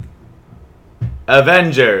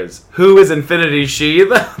Avengers. Who is Infinity Sheath?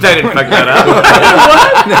 I didn't fuck that up.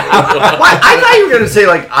 What? I thought you were going to say,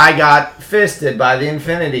 like, I got fisted by the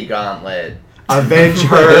Infinity Gauntlet.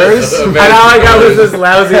 Avengers. And all I got was this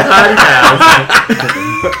lousy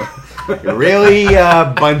podcast. You really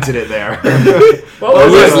bunted it there. What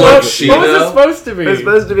was it supposed to be? It was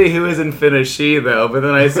supposed to be Who is Infinity Sheath, though, but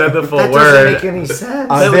then I said the full That word. doesn't make any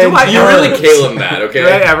sense. You really Caleb that, okay? Do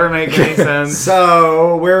I ever make any sense?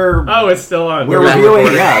 So we're It's still on. we're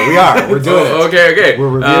reviewing. Yeah, we are. We're doing it. Okay. We're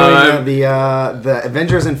reviewing the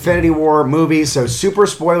Avengers Infinity War movie. So super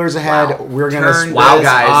spoilers ahead. Wow. We're gonna Turn Wow, this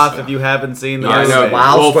guys. off if you haven't seen the I know. movie.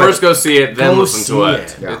 Wow. Well, spoiler. first go see it, then Go listen to see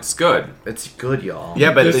it. it. Yeah. It's good. It's good, y'all.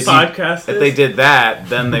 Yeah, but This if podcast they did that,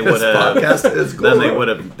 then they would have. podcast is Then they good. would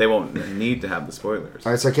have. They won't need to have the spoilers.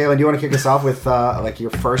 All right, so Caitlin, do you want to kick us off with like your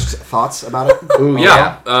first thoughts about it? Ooh,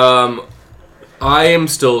 Yeah. I am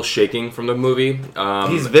still shaking from the movie.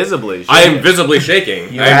 He's visibly. I am visibly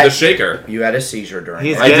shaking. You I am had- the shaker. You had a seizure during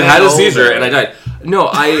He's that. I getting had a older. seizure and I died. No,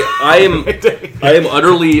 I am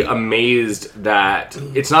utterly amazed that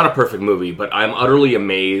it's not a perfect movie, but I'm utterly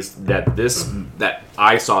amazed that that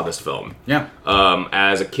I saw this film. Yeah.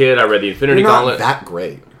 As a kid, I read the Infinity You're not Gauntlet. that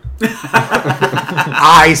great.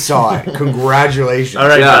 I saw it. Congratulations. All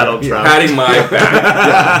right, Yeah, Donald Trump. patting my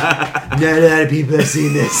back. Not a lot of people have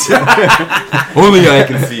seen this. Only I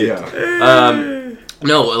can see it. Yeah.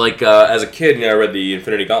 No, like as a kid, I read the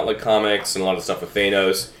Infinity Gauntlet comics and a lot of stuff with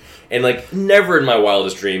Thanos, and like never in my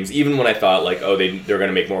wildest dreams, even when I thought like, oh, they're going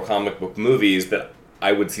to make more comic book movies, that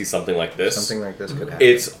I would see something like this. Something like this could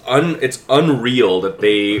happen. It's unreal that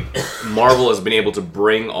Marvel has been able to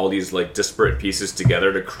bring all these like disparate pieces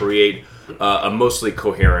together to create a mostly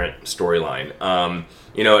coherent storyline. And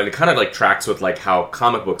it kind of like tracks with like how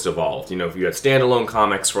comic books evolved. If you had standalone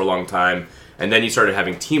comics for a long time, and then you started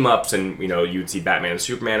having team ups, and you'd see Batman and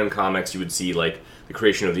Superman in comics, you would see like the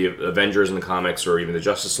creation of the Avengers in the comics, or even the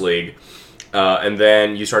Justice League, and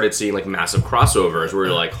then you started seeing like massive crossovers where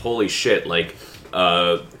you're like, holy shit, like.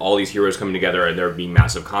 All these heroes coming together and there being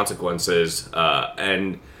massive consequences,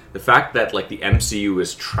 and the fact that like the MCU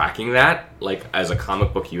is tracking that like as a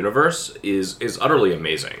comic book universe is utterly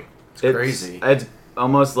amazing. It's crazy. It's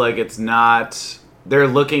almost like it's not. They're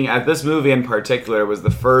looking at this movie in particular was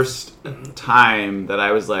the first time that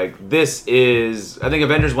I was like, this is. I think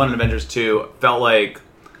Avengers 1 and Avengers 2 felt like,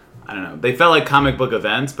 I don't know, they felt like comic book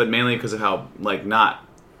events, but mainly because of how like not.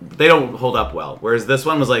 They don't hold up well. Whereas this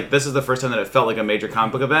one was like, this is the first time that it felt like a major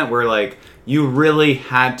comic book event where like you really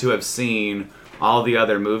had to have seen all the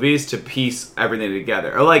other movies to piece everything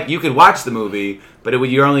together. Or like you could watch the movie, but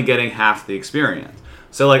you're only getting half the experience.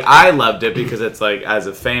 So like I loved it because it's like as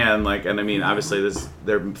a fan, like, and I mean obviously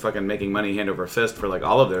they're fucking making money hand over fist for like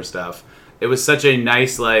all of their stuff. It was such a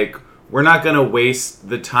nice like, we're not gonna waste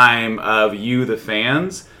the time of you the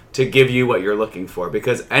fans to give you what you're looking for,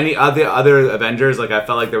 because any other Avengers, like I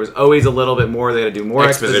felt like there was always a little bit more. They had to do more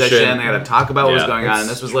exposition. They had to talk about what was going on, and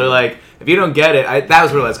this was literally like, if you don't get it, that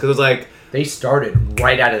was realized because it was like They started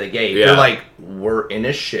right out of the gate. Yeah. They're like, we're in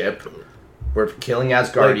a ship. We're killing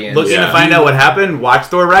Asgardians. looking to find out what happened. Watch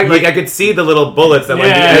Thor Ragnarok. Like I could see the little bullets that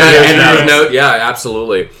went. Yeah,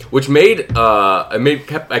 absolutely. Which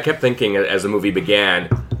I kept thinking as the movie began.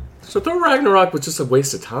 So Thor Ragnarok was just a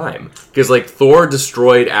waste of time because like Thor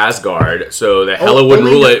destroyed Asgard, so that Hela wouldn't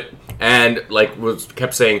rule it, and like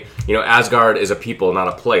kept saying, Asgard is a people, not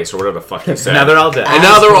a place, or whatever the fuck he said. Now they're all dead. And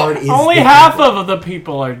now they're all Only half of the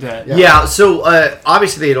people are dead. Yeah, so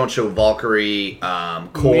obviously they don't show Valkyrie,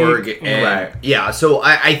 Korg, and Right. yeah. So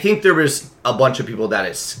I think there was a bunch of people that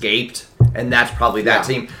escaped, and that's probably that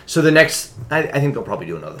team. So the next, I think they'll probably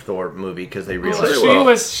do another Thor movie because they realized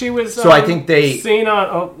She was. So I think they- seen on.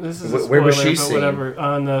 Oh, this is a Where was spoiler, she but seen? whatever,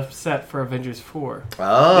 on the set for Avengers 4.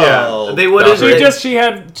 Oh, Yeah, they would have. She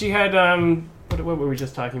had what were we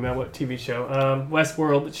just talking about? What TV show?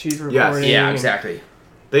 Westworld that she's recording. yeah, and- exactly.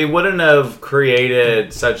 They wouldn't have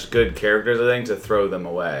created such good characters, I think, to throw them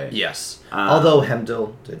away. Yes, although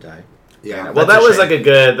Hemdall did die. Yeah. Well, That's that a was shame. like a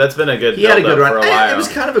good. That's been a good. He had a good build-up run. for a while. It was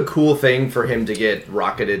kind of a cool thing for him to get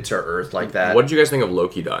rocketed to Earth like that. What did you guys think of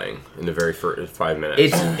Loki dying in the very first 5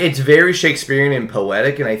 minutes? It's very Shakespearean and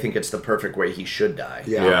poetic, and I think it's the perfect way he should die.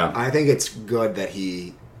 Yeah. I think it's good that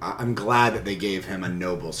I'm glad that they gave him a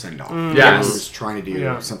noble send off. Yes. He was trying to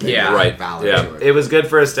do something Yeah. Right. valid Yeah. to it. It was good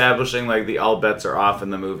for establishing like the all bets are off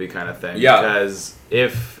in the movie kind of thing. Yeah. Because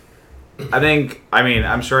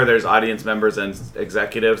I'm sure there's audience members and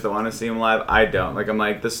executives that want to see him live. I don't. Like, I'm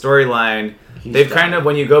like, the storyline, they've kind of,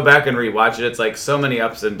 when you go back and rewatch it, it's like so many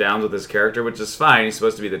ups and downs with this character, which is fine. He's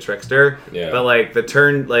supposed to be the trickster. Yeah. But like the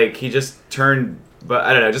turn, like he just turned but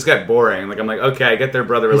I don't know, it just got boring. Like I'm like, okay, I get their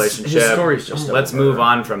brother relationship. His story's just let's over. move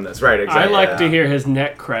on from this. Right, exactly. I like to hear his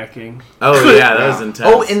neck cracking. Oh yeah, that was intense.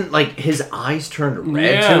 Oh, and like his eyes turned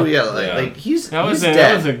red Yeah. too. Yeah, Yeah. like he's That was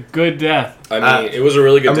dead. a good death. I mean, it was a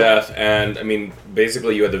really good death, and I mean,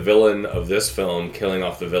 basically, you had the villain of this film killing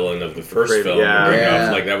off the villain of the first film. Yeah.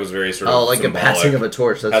 Yeah. Like that was very sort of Oh, like symbolic. a passing of a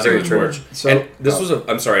torch. That's Passing very of a true. torch. So- and this was a.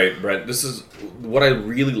 I'm sorry, Brent. This is what I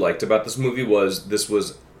really liked about this movie was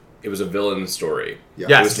it was a villain story. Yeah.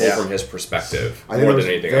 Yes. It was told Yeah. from his perspective I think more it was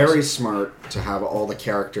than anything very else. smart to have all the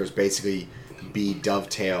characters basically be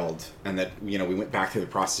dovetailed, and that we went back through the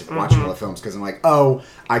process of watching all the films because I'm like, oh,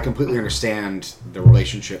 I completely understand the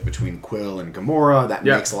relationship between Quill and Gamora. That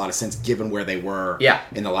Yeah. makes a lot of sense given where they were Yeah.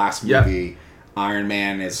 in the last Yeah. movie. Iron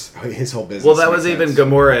Man is his whole business. Well, that makes was even sense.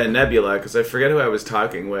 Gamora and Nebula, because I forget who I was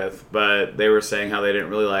talking with, but they were saying how they didn't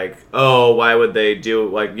really like, oh, why would they do,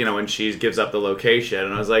 like, when she gives up the location,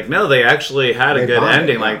 and I was like, no, they actually had a They good bonded,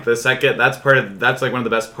 ending. yeah. Like, the second, that's like one of the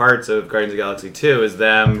best parts of Guardians of the Galaxy 2, is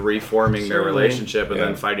them reforming their Certainly. relationship and Yeah.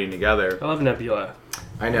 then fighting together. I love Nebula.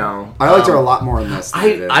 I know. I liked her a lot more in this. Than I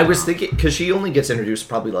did. I was thinking because she only gets introduced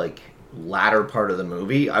probably like latter part of the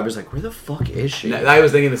movie. I was like, where the fuck is she? I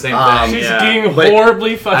was thinking the same thing. She's yeah. being But-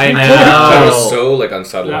 horribly fucking I know. That Oh. was so like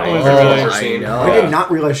unsettling. That was for really- the I person. know. I did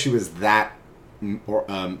not realize she was that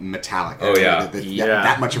metallic. Oh, yeah.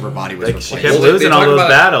 That much of her body was Like, she replaced. kept Well, they losing all talk those about-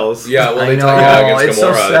 battles. Yeah, well, I they know. talk against It's so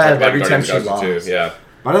Gamora. They talk sad about every time Guardians she of the Galaxy lost. 2. Yeah.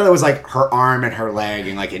 I thought it was like her arm and her leg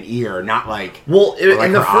and like an ear, not like. Well, Or like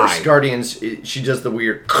in the her first eye. Guardians, she does the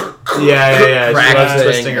weird. Yeah. She crack loves thing.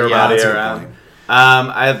 twisting her Yeah, body that's a good around.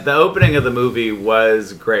 point. The opening of the movie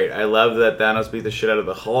was great. I love that Thanos beat the shit out of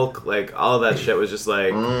the Hulk. Like, all of that shit was just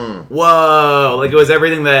like, whoa! Like, it was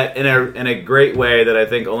everything that in a great way that I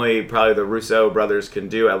think only probably the Russo brothers can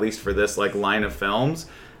do, at least for this like line of films.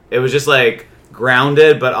 It was just like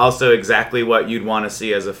grounded, but also exactly what you'd want to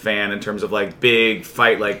see as a fan in terms of like big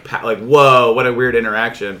fight, like whoa, what a weird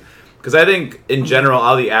interaction. Because I think, in general,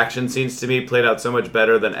 all the action scenes to me played out so much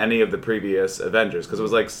better than any of the previous Avengers. Because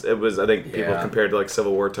I think people Yeah. compared to, like,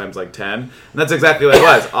 Civil War times, like, 10. And that's exactly what it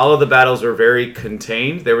was. All of the battles were very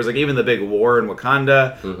contained. There was, like, even the big war in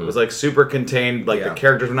Wakanda was, like, super contained. Like, Yeah. the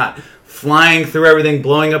characters were not flying through everything,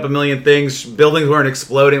 blowing up a million things. Buildings weren't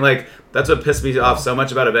exploding. Like, that's what pissed me off so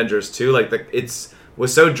much about Avengers 2. Like,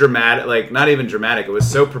 was so dramatic, like, not even dramatic, it was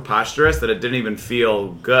so preposterous that it didn't even feel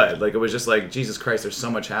good. Like, it was just like, Jesus Christ, there's so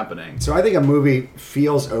much happening. So I think a movie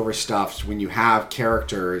feels overstuffed when you have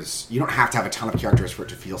characters. You don't have to have a ton of characters for it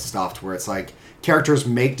to feel stuffed, where it's like characters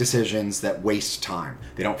make decisions that waste time.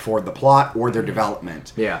 They don't forward the plot or their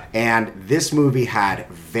development. Yeah. And this movie had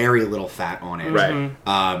very little fat on it. Right.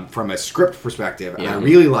 From a script perspective. And Yeah. I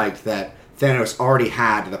really liked that Thanos already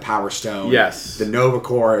had the Power Stone. Yes. The Nova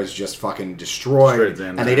Corps is just fucking destroyed.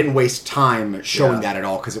 Destroyed, And they didn't waste time showing Yeah. that at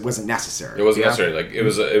all because it wasn't necessary. It wasn't Yeah. necessary. Like it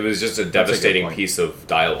was just a devastating point. piece of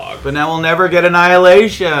dialogue. But now we'll never get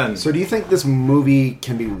Annihilation. So do you think this movie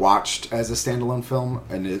can be watched as a standalone film?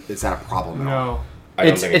 And is that a problem? at all? No. I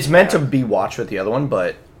don't It's think it's meant to be watched with the other one,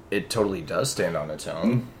 but it totally does stand on its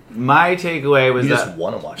own. My takeaway was You just that,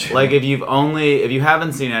 want to watch it. like, if you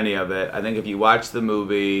haven't seen any of it, I think if you watch the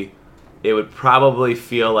movie, it would probably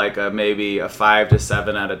feel like maybe a 5 to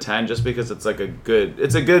 7 out of 10, just because it's like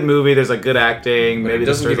it's a good movie. There's like good acting. But Maybe it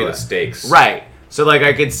doesn't the give you the story's stakes. right. So like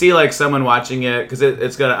I could see like someone watching it because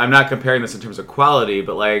it's gonna. I'm not comparing this in terms of quality,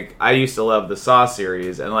 but like I used to love the Saw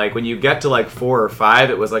series, and like when you get to like 4 or 5,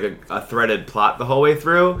 it was like a threaded plot the whole way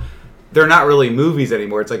through. They're not really movies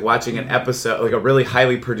anymore. It's like watching an episode, like a really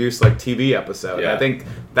highly produced like TV episode. And Yeah. I think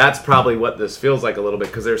that's probably what this feels like a little bit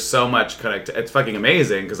because there's so much it's fucking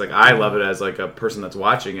amazing because like I love it as like a person that's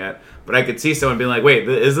watching it. But I could see someone being like, wait,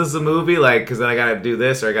 is this a movie? Like, because then I gotta do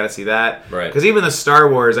this or I gotta see that. Right. Because even the Star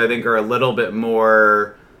Wars, I think, are a little bit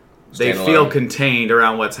more. They Standalone. feel contained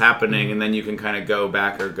around what's happening, and then you can kind of go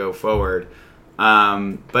back or go forward.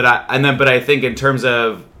 But I think in terms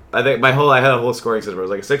of. I think I had a whole scoring system. It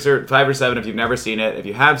was like a 6 or 5 or 7 if you've never seen it. If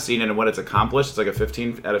you have seen it and what it's accomplished, it's like a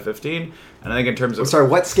 15 out of 15. And I think in terms of Sorry,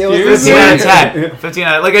 what scale is this? 15 out of 10. 15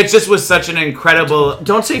 out of, like, it just was such an incredible.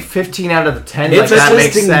 Don't say 15 out of the 10. It's like, just that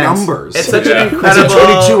makes listing sense. numbers. It's such Yeah. an It's a incredible.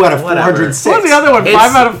 22 out of whatever. 406. What was the other one? It's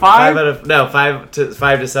 5 out of 5?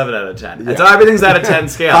 5 to 7 out of 10. And so everything's out of 10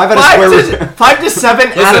 scale. 5 out of square root. 5 to 7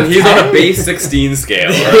 out Listen, of he's 10. on a base 16 scale.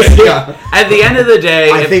 Right? Yeah. At the end of the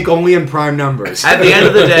day, I think only in prime numbers. At the end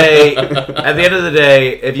of the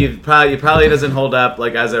day, if you probably doesn't hold up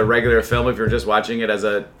like as a regular film if you're just watching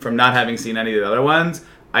it from not having seen any of the other ones.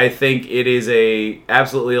 I think it is a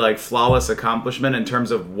absolutely like flawless accomplishment in terms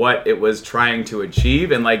of what it was trying to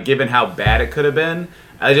achieve, and like given how bad it could have been.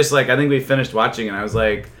 I think we finished watching and I was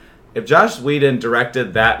like, if Joss Whedon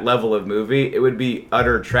directed that level of movie, it would be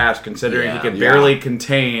utter trash considering he could barely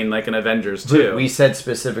contain like an Avengers 2. We said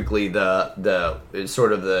specifically the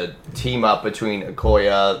sort of the team up between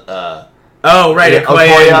Okoye. Okoye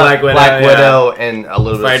and Black Widow and a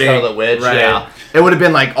little bit of Fighting, Scarlet Witch. right. Yeah, it would have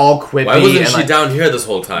been like all quippy. Why wasn't and, she like, down here this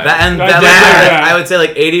whole time? I would say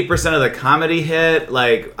like 80% of the comedy hit.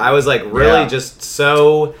 Like I was like really just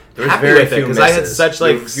so happy very with it few because I had misses. such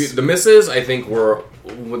like the misses, I think, were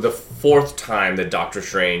the fourth time that Doctor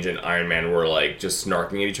Strange and Iron Man were like just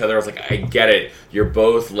snarking at each other. I was like, I get it. You're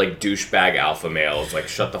both like douchebag alpha males. Like,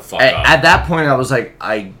 shut the fuck up. At that point, I was like,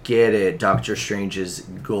 I get it. Doctor Strange is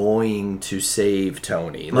going to save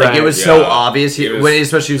Tony. Like, it was so obvious.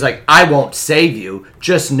 Especially he was like, I won't save you.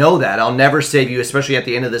 Just know that. I'll never save you, especially at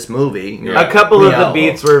the end of this movie. A couple of the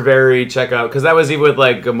beats were very check out because that was even with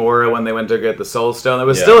like Gamora when they went to get the Soul Stone. It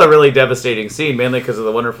was still a really devastating scene, mainly because of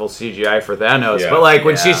the wonderful CGI for Thanos. Yeah. But like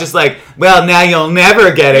when she's just like, well, now you'll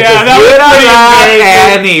never get it. Yeah, You don't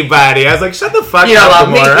love anybody. I was like, shut the fuck You don't up, love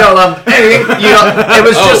me. You Gamora. don't love anything. It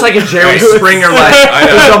was just like a Jerry Springer, like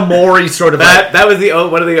it was a Maury sort of. That was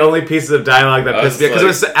one of the only pieces of dialogue that pissed me because it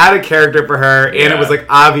was out of character for her, and it was like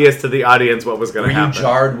obvious to the audience what was going to happen. Were you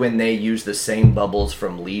jarred when they used the same bubbles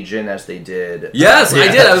from Legion as they did? Yes, I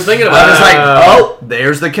did. I was thinking about I was it. like, oh,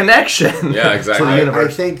 there's the connection. Yeah, exactly. To the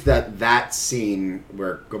universe. I think that scene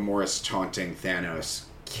where Gamora's taunting Thanos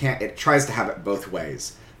it tries to have it both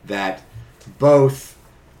ways. That both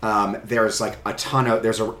there's like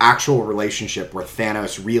there's an actual relationship where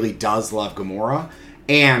Thanos really does love Gamora,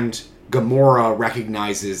 and Gamora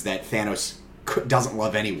recognizes that Thanos doesn't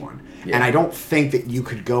love anyone. Yeah. And I don't think that you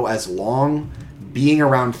could go as long being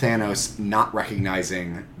around Thanos not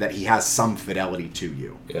recognizing that he has some fidelity to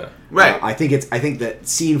you. Yeah. Right. I think that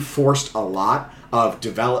scene forced a lot of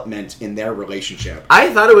development in their relationship.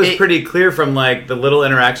 I thought it was pretty clear from like the little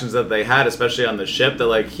interactions that they had, especially on the ship, that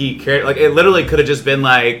like he cared. Like it literally could have just been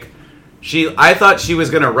like I thought she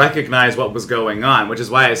was going to recognize what was going on, which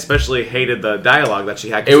is why I especially hated the dialogue that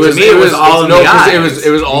she had. It was all in the eyes.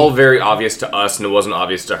 It was all very obvious to us, and it wasn't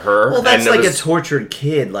obvious to her. Well, that's and like a tortured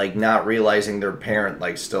kid, like not realizing their parent,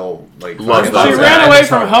 like still like loves She ran away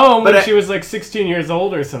from home when she was like 16 years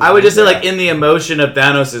old or something. I would just say, like, in the emotion of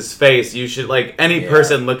Thanos' face, you should, like, any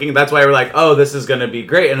person looking, that's why we're like, oh, this is going to be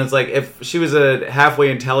great. And it's like, if she was a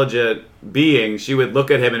halfway intelligent being, she would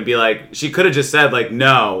look at him and be like, she could have just said, like,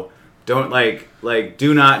 no, don't, like,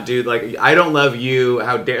 do not do, like, I don't love you,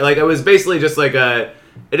 how dare, like, it was basically just like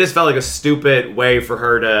it just felt like a stupid way for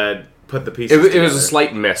her to put the pieces together. It was a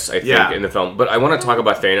slight miss, I think, in the film. But I want to talk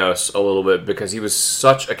about Thanos a little bit because he was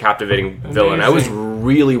such a captivating villain. I was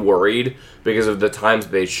really worried because of the times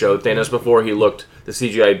they showed Thanos before. The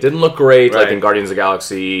CGI didn't look great, like in Guardians of the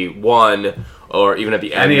Galaxy 1, or even at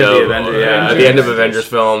the end of Avengers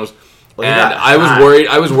films. And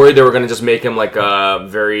I was worried they were going to just make him like a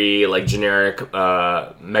very like generic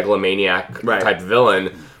megalomaniac type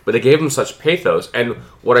villain. But they gave him such pathos. And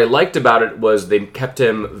what I liked about it was they kept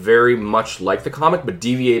him very much like the comic, but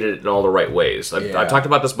deviated it in all the right ways. I've talked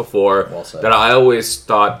about this before, that I always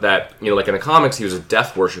thought that, like in the comics, he was a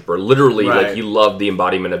death worshiper. Literally, like he loved the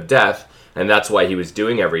embodiment of death. And that's why he was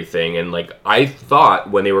doing everything. And like I thought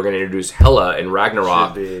when they were going to introduce Hela in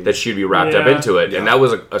Ragnarok that she'd be wrapped up into it, and that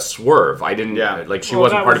was a swerve. I didn't like she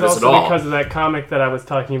wasn't part of this at all. Because of that comic that I was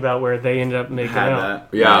talking about, where they ended up making out.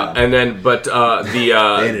 And then they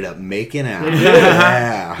ended up making out.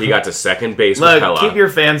 Yeah, he got to second base with Hela. Keep your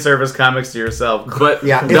fan service comics to yourself. But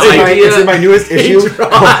it's in my newest issue,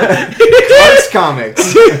 Clark's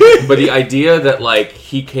Comics. But the idea that like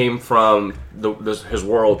he came from his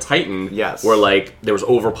world Titan, where like there was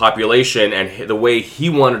overpopulation, and the way he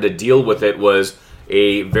wanted to deal with it was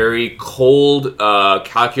a very cold,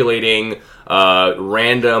 calculating,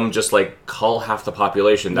 random, just like cull half the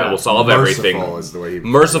population that will solve everything.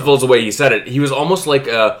 Merciful is the way he said it. He was almost like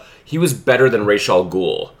he was better than Ra's al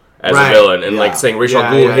Ghul as a villain, and like saying Ra's al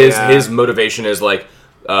Ghul, his motivation is like.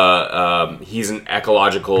 He's an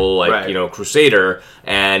ecological crusader,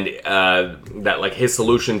 and that like his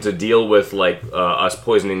solution to deal with like us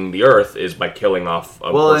poisoning the earth is by killing off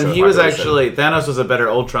and he was actually Thanos was a better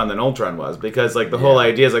Ultron than Ultron was, because like the whole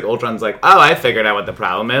idea is like Ultron's like, oh, I figured out what the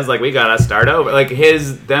problem is, like we gotta start over. Like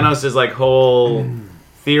Thanos' like whole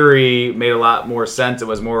theory made a lot more sense. It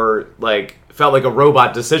was more like felt like a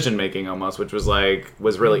robot decision making almost, which was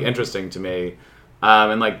really interesting to me.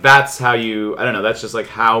 And like that's how that's just like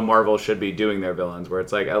how Marvel should be doing their villains, where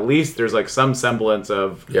it's like at least there's like some semblance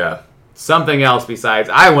of something else besides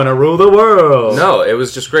 "I want to rule the world." No, it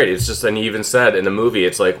was just great. It's just, and he even said in the movie,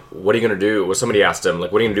 it's like, "What are you gonna do?" Well, somebody asked him,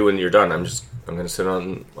 like, "What are you gonna do when you're done?" I'm gonna sit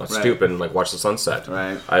on a stoop and like watch the sunset.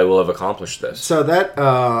 Right. I will have accomplished this. So that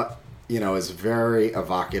is very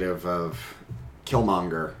evocative of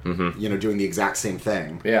Killmonger. Doing the exact same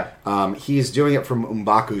thing. Yeah. He's doing it from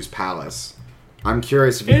M'Baku's palace. I'm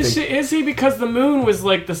curious if you think... Is he, because the moon was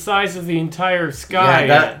like the size of the entire sky?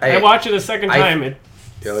 Yeah, I watched it a second time. It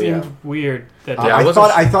seemed weird. That I thought it was.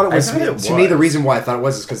 I thought it to me, the was. reason why I thought it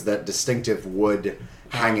was is because the distinctive wood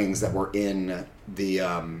hangings that were in the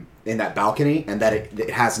in that balcony, and that it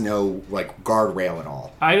has no like guardrail at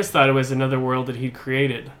all. I just thought it was another world that he'd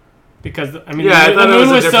created. Because, I mean, Yeah, I the thought it moon was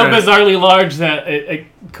was a so different- bizarrely large that it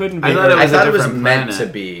couldn't be. I thought it I was a thought it was different meant planet.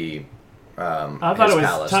 to be. I thought his it was.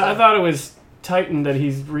 palace, I though. thought it was Titan that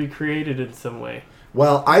he's recreated in some way.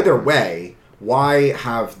 Well, either way, why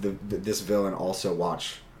have this villain also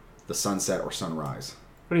watch the sunset or sunrise?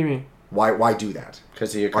 What do you mean? Why do that?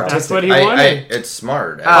 Because he That's what he wanted. it's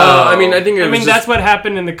smart. I mean, I think it I was mean, just, that's what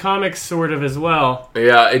happened in the comics, sort of, as well.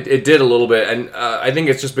 Yeah, it did a little bit, and I think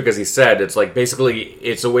it's just because he said it's like basically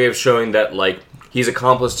it's a way of showing that like he's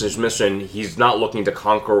accomplished his mission. He's not looking to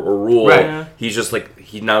conquer or rule. Right. Yeah. He's just like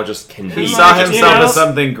he now just can be. He He saw might- himself you know, as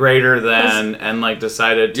something greater than, and like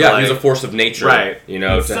decided to. Yeah, like, he's a force of nature, Right.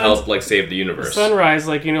 to Sun's- help like save the universe. Sunrise,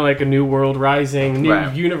 like like a new world rising, new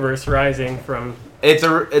Right. universe rising from. It's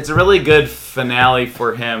a really good finale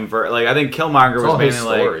for him. For like, I think Killmonger It's was all his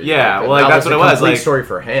mainly story. like, yeah, well, like that that's what a it was. complete Like, story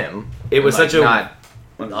for him. It was And, such a- not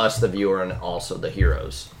us, the viewer, and also the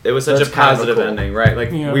heroes. it was such That's a kind of positive cool. ending, right?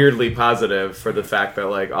 Like Yeah. weirdly positive for the fact that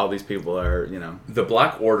like all these people are, The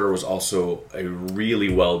Black Order was also a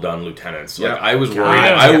really well done lieutenant. So, like Yeah. I was God. worried.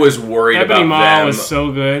 Yeah. I was worried Ebony about Maw them. was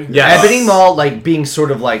so good. Yes. Ebony Maw, like being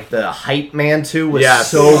sort of like the hype man too, was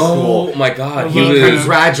Yes. so cool. Oh my god, he Mhm. was.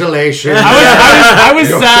 Congratulations! I was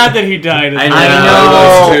sad that he died. I I know.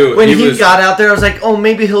 know. was too. When He he was- got out there, I was like, oh,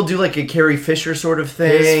 maybe he'll do like a Carrie Fisher sort of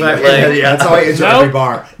thing. His And- like- That's how I enter Nope. every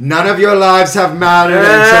bar. None of your lives have mattered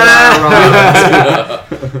until I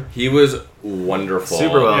arrived. He was wonderful.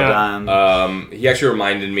 super well Yeah. done. He actually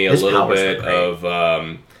reminded me a His little powers were bit great.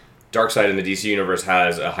 of Darkseid in the DC universe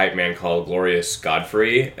has a hype man called Glorious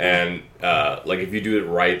Godfrey, and like if you do it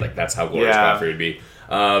right, like that's how Glorious Yeah. Godfrey would be.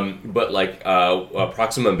 But like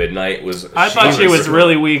Proxima Midnight was. I thought she was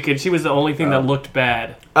really weak, and she was the only thing that looked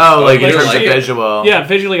bad. Oh, like in you terms like of it? visual. Yeah,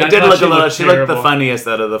 visually, It I did thought look she a little. looked She looked the terrible. funniest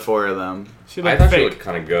out of the four of them. She I looked thought she fake. looked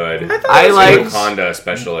kind of good. I liked. Wakanda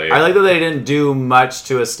especially. I like that they didn't do much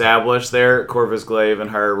to establish their Corvus Glaive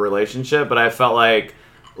and her relationship, but I felt like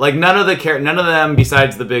none of them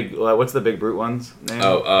besides the big what's the big brute one's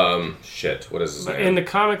name? Shit. What is his But name? in the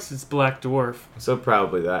comics, it's Black Dwarf. So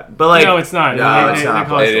probably that, but like No, it's not. No, They- it's they not.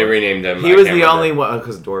 call it They Dwarf. renamed him. He I was can't the remember. only one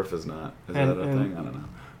because Dwarf is not. Is And- that a and- thing? I don't know.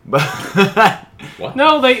 But What?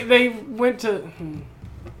 No, they went to.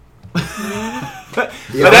 but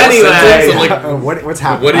sentence, anyway, like- What's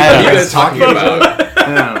happening? What are you guys talking about? I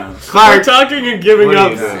don't know. We're Clark. talking and giving What are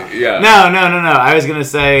up. you doing? Yeah. No. I was gonna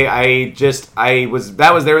say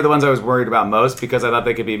they were the ones I was worried about most because I thought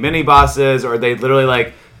they could be mini bosses or they literally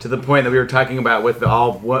like to the point that we were talking about with the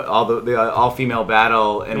all female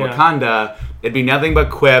battle in Yeah. Wakanda. It'd be nothing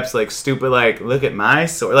but quips, like stupid, like look at my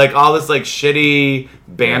sword, like all this like shitty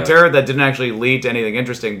banter that didn't actually lead to anything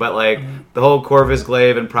interesting. But like the whole Corvus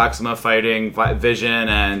Glaive and Proxima fighting Vision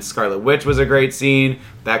and Scarlet Witch was a great scene.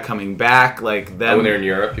 That coming back, like them When they're in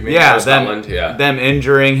Europe, you mean? yeah, Or Scotland? Yeah. them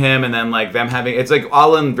injuring him and then like them having it's like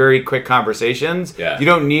all in very quick conversations. Yeah. You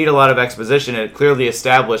don't need a lot of exposition. It clearly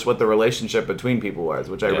established what the relationship between people was,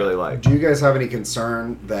 which I Yeah. really liked. Do you guys have any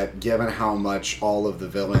concern that given how much all of the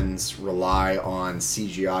villains rely on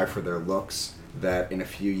CGI for their looks, that in a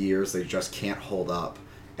few years they just can't hold up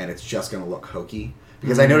and it's just going to look hokey?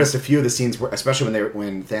 Because I noticed a few of the scenes, especially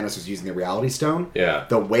when Thanos was using the Reality Stone, Yeah.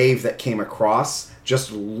 the wave that came across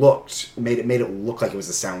just made it look like it was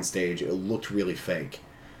a soundstage. It looked really fake.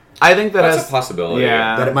 I think that That's has a possibility.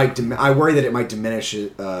 Yeah. That it might. I worry that it might diminish,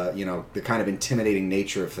 the kind of intimidating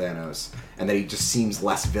nature of Thanos, and that he just seems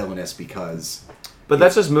less villainous because. But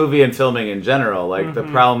that's just movie and filming in general. Like the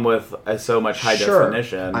problem with so much high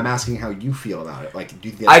definition. I'm asking how you feel about it. Like, do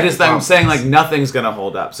you think I'm saying like nothing's gonna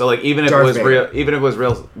hold up. So like even if Darth it was Vader. real, even if it was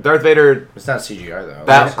real, Darth Vader. It's not CGI though.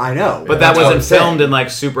 That- I know, But that that's what wasn't I'm saying. filmed in like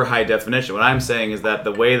super high definition. What I'm saying is that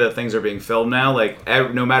the way that things are being filmed now, like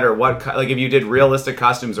no matter what, like if you did realistic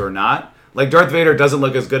costumes or not, like Darth Vader doesn't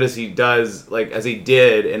look as good as he does, like as he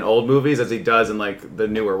did in old movies as he does in like the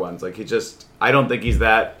newer ones. Like I don't think he's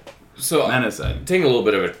that So menacing. taking a little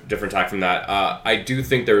bit of a different tack from that, I do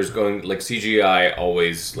think there's going like CGI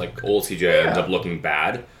always like old CGI ends up looking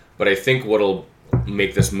bad, But I think what'll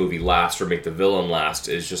make this movie last or make the villain last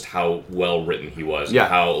is just how well written he was. Yeah.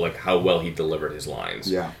 How well he delivered his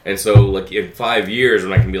lines. Yeah. And so like in 5 years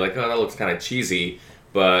when I can be like, oh, that looks kind of cheesy,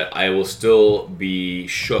 but I will still be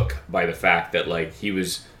shook by the fact that like he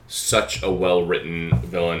was such a well-written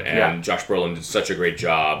villain, and Josh Brolin did such a great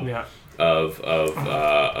job of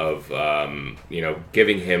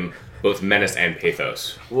giving him both menace and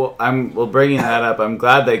pathos. Well, bringing that up, I'm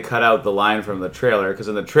glad they cut out the line from the trailer, because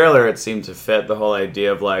in the trailer it seemed to fit the whole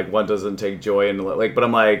idea of like one doesn't take joy in like. But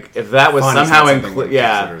I'm like, if that was somehow included,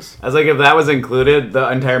 I was like, if that was included, the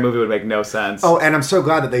entire movie would make no sense. Oh, and I'm so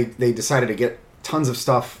glad that they decided to get tons of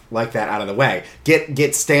stuff like that out of the way.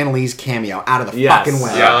 Get Stan Lee's cameo out of the fucking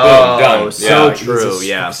way. Yeah, done. So true.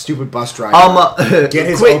 Stupid bus driver. Get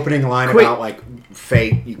his opening line about like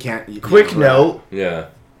fate. You can't. Quick note. Yeah.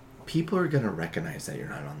 People are gonna recognize that you're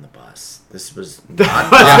not on the bus. This was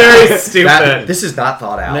very stupid. This is not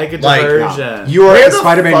thought out. Make a diversion. You are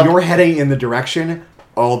Spider-Man. You're heading in the direction.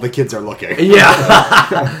 All the kids are looking.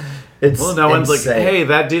 Yeah. No one's like, hey,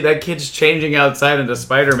 that kid's changing outside into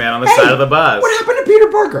Spider-Man on the side of the bus. What happened to Peter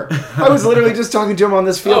Parker? I was literally just talking to him on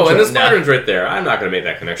this field trip. And the Spider-Man's right there. I'm not going to make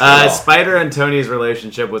that connection at all. Spider and Tony's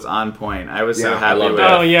relationship was on point. I was so happy with it.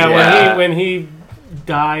 Oh, yeah, when he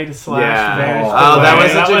died / vanished. That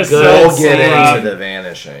was such a good We'll get into the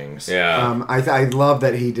vanishings. Yeah. I love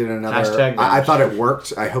that he did another. I thought it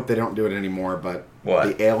worked. I hope they don't do it anymore, but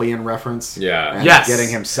the alien reference. Yeah. And getting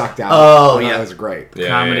him sucked out. Oh, that was great. The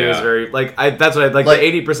comedy was very that's what the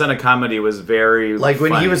 80% of comedy was very like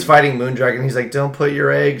when funny. He was fighting Moondragon. He's like, "Don't put your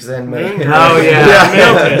eggs in me." Oh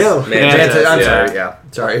yeah, Mantis. I'm sorry. Yeah,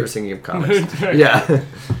 sorry. I was thinking of comics.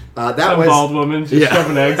 That Some was bald woman just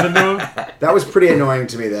shoving eggs into him. That was pretty annoying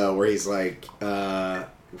to me though, where he's like,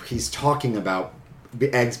 he's talking about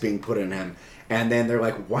the eggs being put in him. And then they're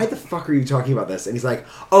like, why the fuck are you talking about this? And he's like,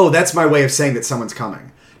 oh, that's my way of saying that someone's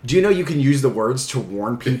coming. Do you know you can use the words to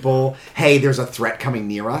warn people, hey, there's a threat coming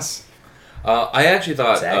near us? I actually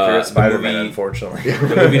thought it's accurate Spider-Man, unfortunately.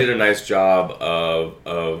 The movie did a nice job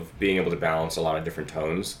of being able to balance a lot of different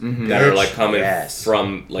tones that are like coming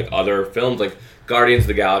from like other films. Like Guardians of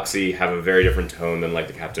the Galaxy have a very different tone than like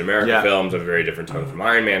the Captain America films, have a very different tone from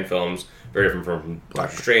Iron Man films, very different from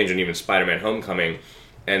Doctor Strange and even Spider-Man Homecoming.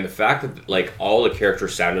 And the fact that like all the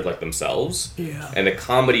characters sounded like themselves, and the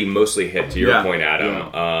comedy mostly hit, to your point,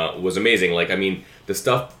 Adam, was amazing. Like, I mean, the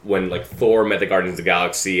stuff when like Thor met the Guardians of the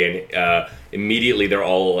Galaxy, and immediately they're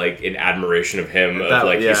all like in admiration of him, of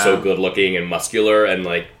like he's so good looking and muscular, and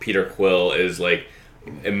like Peter Quill is like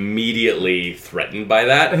immediately threatened by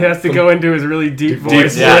that. He has to go into his really deep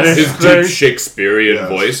voice. His deep Shakespearean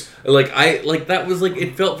voice. That was like,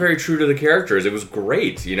 it felt very true to the characters. It was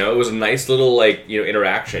great, It was a nice little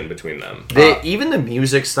interaction between them. Even the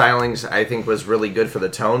music stylings, I think, was really good for the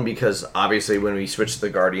tone, because obviously when we switched to the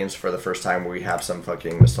Guardians for the first time, we have some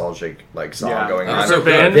fucking nostalgic song going on. So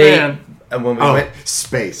and when we went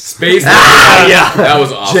space, that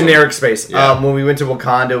was awesome. Generic space. When we went to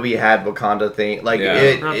Wakanda, we had Wakanda thing.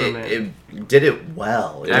 It did it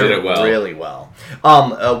well. It did it well, really well.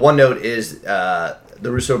 One note is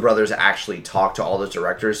the Russo brothers actually talked to all the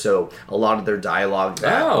directors, so a lot of their dialogue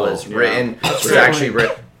that was written was actually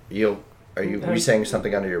written. Are you saying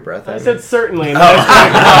something under your breath? I said certainly.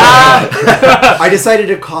 I decided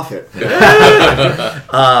to cough it.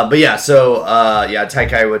 But yeah, so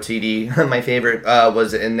Taika Waititi, my favorite,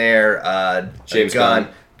 was in there. James Gunn,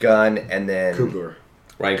 and then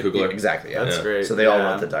Ryan Coogler. Exactly. Yeah. That's great. So they all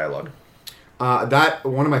wrote the dialogue. That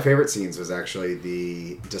one of my favorite scenes was actually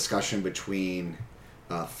the discussion between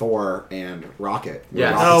Thor and Rocket.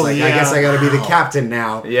 Yeah. I guess I got to be the captain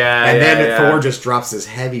now. Yeah. And then Thor just drops this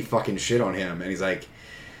heavy fucking shit on him, and he's like,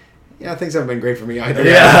 "Yeah, things haven't been great for me either."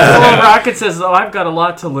 Yeah. Well, Rocket says, "Oh, I've got a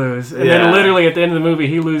lot to lose," and then literally at the end of the movie,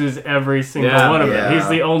 he loses every single one of them. He's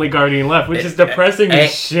the only Guardian left, which is depressing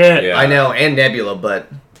as shit. Yeah. I know, and Nebula,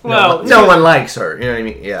 but no one likes her. You know what I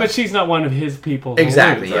mean? Yeah. But she's not one of his people.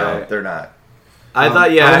 Exactly. Yeah, they're not. I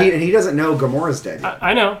thought, and he doesn't know Gamora's dead.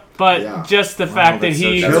 I know, but just the fact that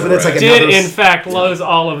he did, in fact, lose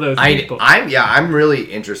all of those people. I'm really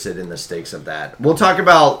interested in the stakes of that. We'll talk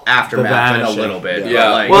about Aftermath in a little bit.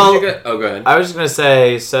 Yeah. Well, go ahead. I was just going to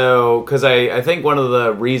say, because I think one of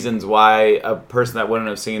the reasons why a person that wouldn't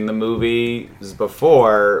have seen the movies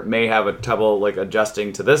before may have a trouble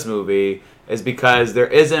adjusting to this movie is because there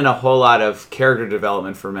isn't a whole lot of character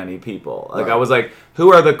development for many people. I was like,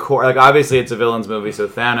 who are the core? Obviously it's a villain's movie, so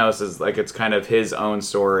Thanos is it's kind of his own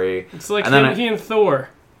story. It's like and he and Thor.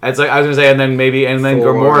 It's I was gonna say, and then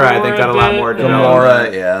Gamora, I think got a lot more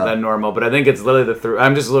development than normal. But I think it's literally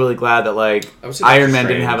I'm just literally glad that Iron Man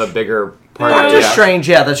didn't have a bigger Doctor Strange,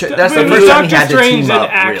 that's the first time he had to team up.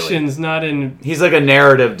 Actions, really. Not in. He's like a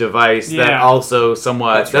narrative device that also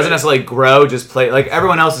somewhat doesn't necessarily grow. Just play like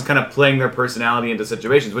everyone else is kind of playing their personality into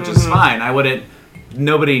situations, which is fine.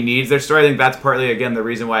 Nobody needs their story. I think that's partly again the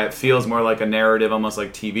reason why it feels more like a narrative, almost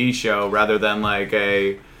like TV show, rather than like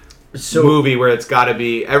a movie where it's got to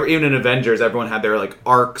be. Even in Avengers, everyone had their like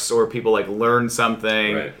arcs or people like learn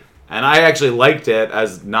something. Right. And I actually liked it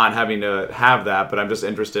as not having to have that, but I'm just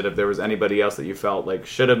interested if there was anybody else that you felt like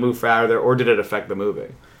should have moved farther, or did it affect the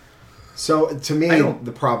movie? So, to me,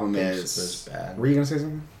 the problem is... Were you going to say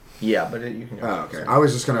something? Yeah, but you can go. Oh, okay. I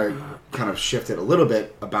was just going to kind of shift it a little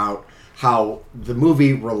bit about how the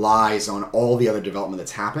movie relies on all the other development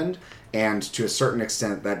that's happened, and to a certain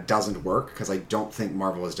extent that doesn't work, because I don't think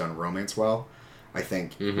Marvel has done romance well. I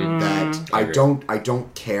think that I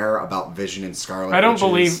don't care about Vision and Scarlet. I don't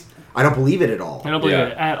believe it at all. I don't believe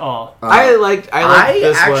it at all.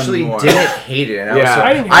 I actually didn't hate it.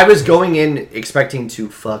 And I was going in expecting to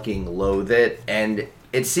fucking loathe it, and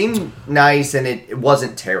it seemed nice, and it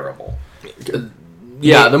wasn't terrible.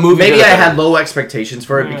 Yeah, the movie. Maybe I had low expectations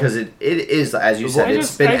for it because it is, as you said,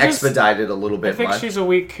 it's been expedited a little bit. I think she's a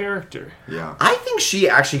weak character. Yeah, I think she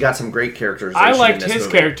actually got some great characterization. I liked his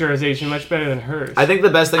characterization much better than hers. I think the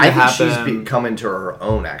best thing that happened. She's coming to her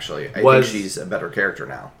own. Actually, I think she's a better character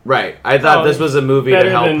now. Right. I thought this was a movie to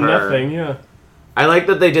help her. Nothing, yeah. I like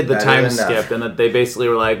that they did the time skip and that they basically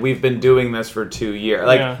were like, we've been doing this for 2 years.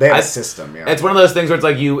 Like they have a system. Yeah, it's one of those things where it's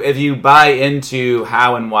like if you buy into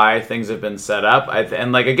how and why things have been set up,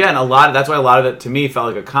 and like again, that's why a lot of it to me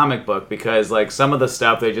felt like a comic book, because like some of the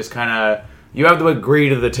stuff they just kind of you have to agree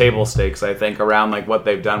to the table stakes. I think around like what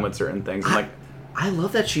they've done with certain things. And like I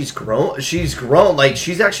love that she's grown. She's grown. Like,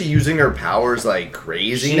 she's actually using her powers like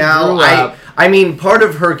crazy now. I mean, part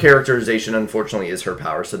of her characterization, unfortunately, is her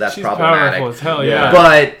power, so that's problematic. Powerful as hell, yeah.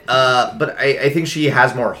 But I think she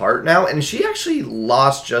has more heart now, and she actually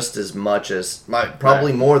lost just as much as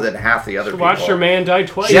probably more than half the other people. Watched her man die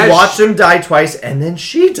twice. She watched him die twice, and then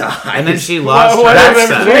she died. And then she lost.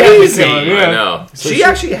 That's crazy. I know. So she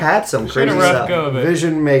actually had some crazy stuff.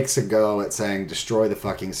 Vision makes a go at saying, "Destroy the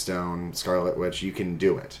fucking stone, Scarlet Witch. You can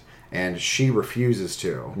do it," and she refuses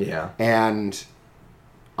to. Yeah. And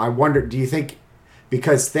I wonder, do you think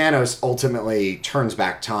because Thanos ultimately turns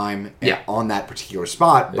back time on that particular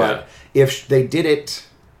spot, but if they did it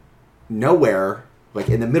nowhere, like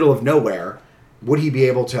in the middle of nowhere, would he be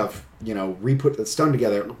able to have, re-put the stone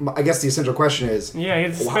together? I guess the essential question is,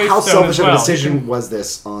 how selfish of a decision was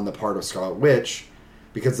this on the part of Scarlet Witch?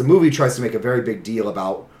 Because the movie tries to make a very big deal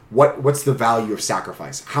about what's the value of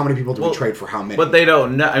sacrifice? How many people do we trade for how many? But they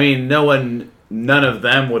don't know. I mean, none of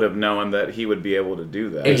them would have known that he would be able to do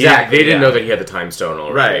that. Exactly. They didn't know that he had the time stone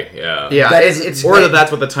already. Right. Yeah. Yeah. That's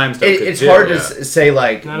what the time stone could do. It's hard to say,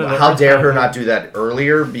 like, how dare her not do that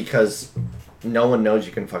earlier, because no one knows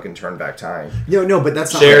you can fucking turn back time. No, but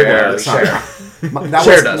that's not Cher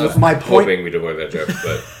does. My point. Hoping we don't want that joke,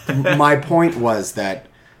 but my point was that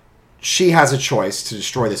she has a choice to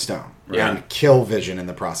destroy the stone and kill Vision in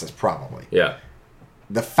the process, probably. Yeah.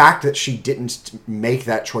 The fact that she didn't make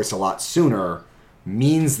that choice a lot sooner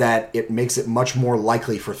means that it makes it much more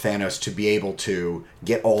likely for Thanos to be able to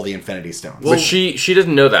get all the Infinity Stones. But she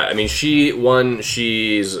doesn't know that. I mean, she's in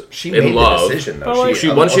love. The decision, though.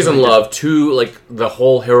 She's in love. Two, like, the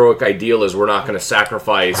whole heroic ideal is we're not going to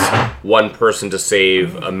sacrifice one person to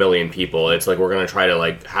save a million people. It's like we're going to try to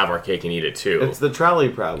like have our cake and eat it too. It's the trolley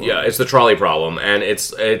problem. Yeah, it's the trolley problem, and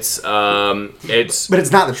it's. But it's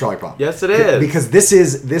not the trolley problem. Yes, it is, because this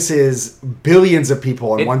is billions of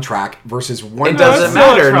people on one track versus one. It doesn't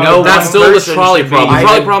matter. That's still the trolley problem. The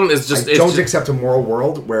trolley problem is just. I don't accept a moral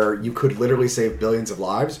world where you could literally save billions of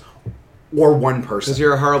lives, or one person. Because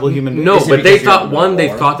you're a horrible human being. No, but they thought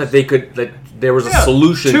that they could. That there was a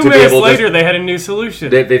solution to be able to. 2 minutes later, they had a new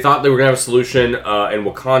solution. They thought they were going to have a solution in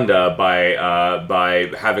Wakanda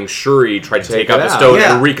by having Shuri try to take out the stone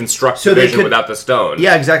and reconstruct the Vision without the stone.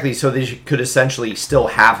 Yeah, exactly. So they could essentially still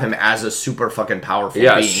have him as a super fucking powerful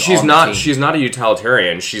being. She's not a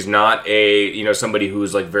utilitarian. She's not a somebody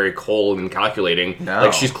who's like very cold and calculating. No.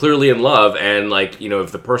 Like, she's clearly in love, and like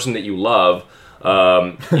if the person that you love.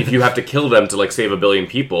 If you have to kill them to like save a billion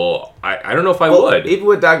people, I don't know if I would. Even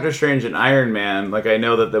with Doctor Strange and Iron Man, like I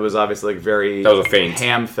know that was obviously like very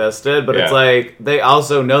ham-fisted, but it's like they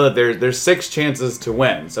also know that there's 6 chances to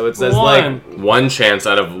win. So it says like one chance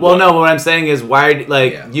out of. Well, no, but what I'm saying is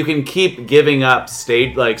you can keep giving up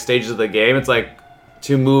stages of the game. It's like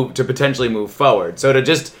to potentially move forward. So to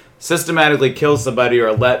just systematically kill somebody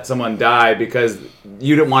or let someone die because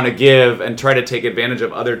you didn't want to give and try to take advantage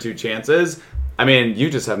of other 2 chances. I mean, you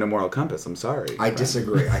just have no moral compass. I'm sorry. I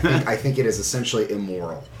disagree. I think it is essentially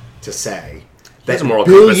immoral to say that It's a moral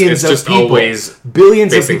billions compass. It's just of people, always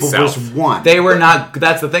billions of facing people south. versus one. They were not.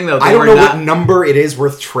 That's the thing, though. They I don't were know not, what number it is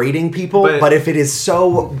worth trading people, but if it is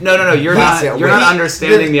so, No. You're not. massive, You're not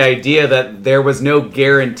understanding the idea that there was no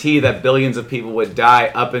guarantee that billions of people would die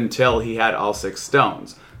up until he had all 6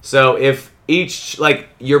 stones. So if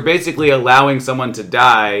you're basically allowing someone to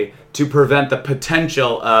die to prevent the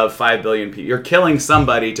potential of 5 billion people. You're killing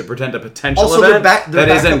somebody to prevent a potential Also, event their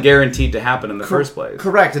that isn't backup- guaranteed to happen in the first place.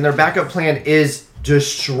 Correct, and their backup plan is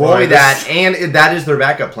destroy that, and that is their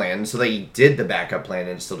backup plan. So they did the backup plan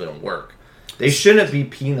and it still didn't work. They shouldn't be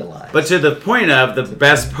penalized. But to the point of the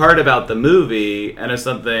best part about the movie, and it's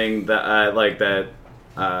something that I like that.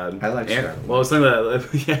 I like Star Wars. Well, something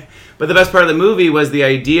that yeah. But the best part of the movie was the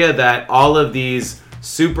idea that all of these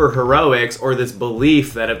super heroics, or this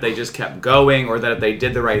belief that if they just kept going, or that if they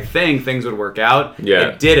did the right thing, things would work out. Yeah.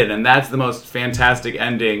 It didn't, and that's the most fantastic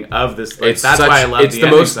ending of this. Like, It's that's such, why I love it's the the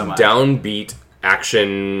ending most so much. downbeat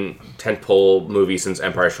action tentpole movie since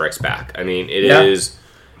Empire Strikes Back. I mean, it is,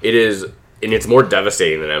 and it's more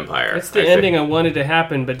devastating than Empire. It's the I ending think. I wanted to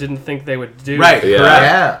happen, but didn't think they would do. Right. Yeah, Correct.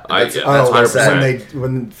 Yeah. That's oh, 100%.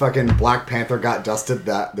 when fucking Black Panther got dusted,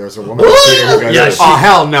 that there's a woman in the theater who goes, Yeah, "Oh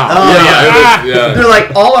hell no!" They're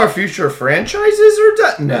like, all our future franchises are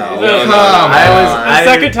done. No, No. come The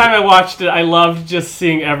second time I watched it, I loved just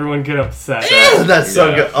seeing everyone get upset. on. That's so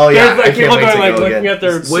Yeah. good. Oh yeah, There's like I can't people wait going to like go looking again. at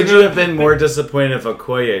their. Would you have been more disappointed if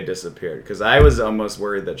Okoye disappeared? Because I was almost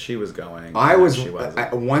worried that she was going. I was She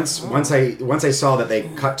wasn't. once I saw that they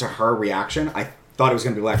cut to her reaction, I thought it was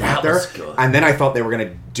going to be Black Panther, was good. and then I thought they were going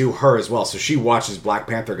to do her as well. So she watches Black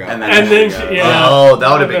Panther go, And And then, yeah. Oh, that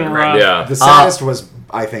would have been great. rough. Yeah. the saddest was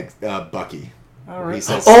I think Bucky. right. He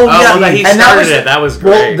says, Oh, Oh, yeah, well, he and started it. That was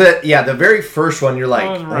great. Well, the very first one, you're like,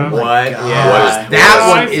 That was oh rough. my What? God. Yeah. What is- That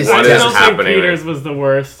what one is- is what I is still think happening? Peters was the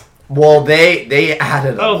worst. Well, they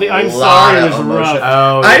added a Oh, the I'm lot sorry of was emotion. rough.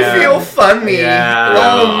 Oh, I yeah. feel funny. Yeah.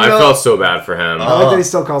 Oh, I no. felt so bad for him. I like that he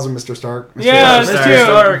still calls him Mr. Stark. Mr. Yeah, Stark. Mr. Stark.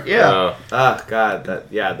 Stark, yeah. Oh God,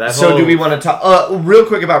 that So whole, do we want to talk real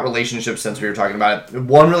quick about relationships since we were talking about it?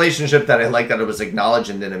 One relationship that I like that it was acknowledged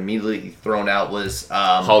and then immediately thrown out was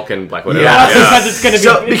Hulk and Black Widow. Yeah. Because it's going to be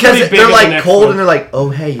so it's because gonna be big they're in the like next cold one. and they're like, oh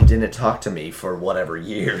hey, you didn't talk to me for whatever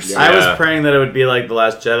years. I was Yeah. praying that it would be like The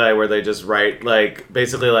Last Jedi, where they just write like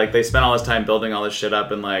basically like they spent all this time building all this shit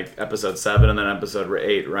up in like episode 7, and then episode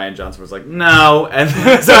 8, Ryan Johnson was like, no, and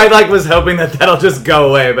so I like was hoping that that'll just go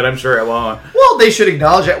away, but I'm sure it won't. Well, they should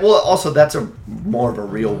acknowledge it. Well, also that's a more of a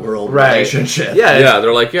real world Right. relationship. Yeah, Yeah,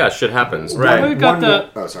 they're like, yeah, shit happens. Right. We got the.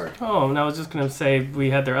 Oh, sorry. Oh, and I was just going to say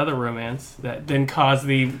we had their other romance that then caused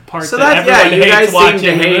the part So that that's everyone you guys hates seem watching to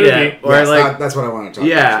the hate movie. it, or Yes, like that's what I want to talk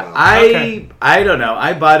yeah, about as well. I don't know,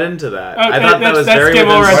 I bought into that. I Okay, thought that was that's very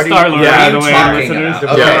Gamora within- and Star-Lord, Yeah, by I'm the way, talking listeners.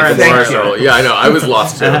 about- Yeah, Okay, Gamora thank and you. So, yeah, I know. I was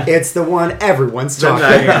lost too. It's the one everyone's What I'm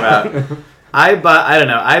talking talking about. about. I don't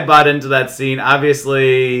know. I bought into that scene.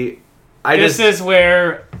 Obviously, This is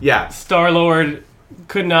where yeah. Star-Lord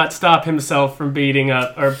could not stop himself from beating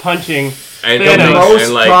up or punching And, Thanos. and, Most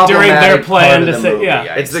and like, during their problematic plan part of to the say- movie, yeah.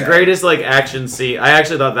 I'd It's the say. greatest like action scene. I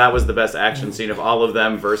actually thought that was the best action scene of all of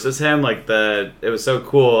them versus him. Like it was so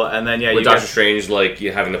cool. And then yeah, with you Doctor get, Strange, like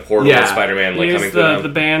you having the portal Yeah. and Spider-Man like use coming the through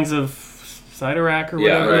them. bands of Cyttorak or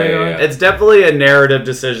Yeah, whatever right, they yeah, are. yeah. it's definitely a narrative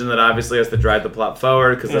decision that obviously has to drive the plot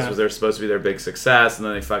forward because this Yeah. was supposed to be their big success, and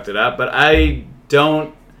then they fucked it up. But I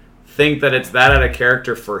don't think that it's that out of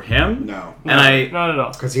character for him. No. And Not at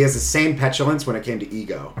all. Because he has the same petulance when it came to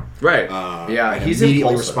ego. right. Yeah, and he's immediately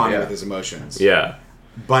impulsive, responding yeah. with his emotions. Yeah.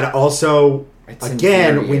 But also, It's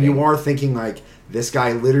again, when infuriating. you are thinking like, this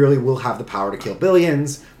guy literally will have the power to kill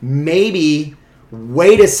billions, maybe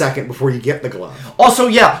wait a second before you get the glove. Also,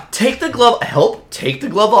 yeah, take the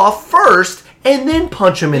glove off first, and then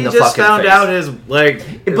punch him in he the just fucking found face. out his like,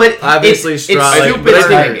 But obviously it's straw. stupid Like, but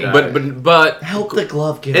I think- timing. But Help the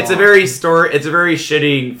glove get It's off. a very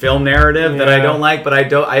shitty film narrative that I Yeah. don't like, but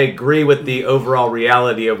I agree with the overall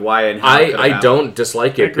reality of why and how it could I have don't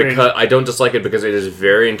dislike it Agreed. because it is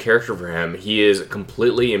very in character for him. He is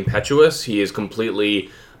completely impetuous. He is completely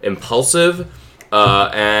impulsive,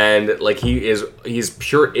 and like he's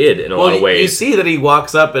pure id in a lot of Well, ways. you see that he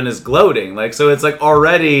walks up and is gloating, like so. It's like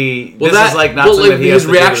already Well, this is like not something that he his has to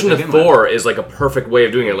do reaction to begin with. Thor is like a perfect way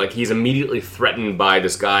of doing it. Like he's immediately threatened by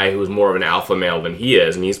this guy who's more of an alpha male than he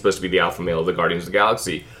is, and he's supposed to be the alpha male of the Guardians of the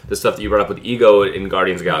Galaxy. The stuff that you brought up with Ego in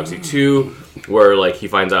Guardians of the Galaxy 2, where like he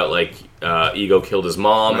finds out like Ego killed his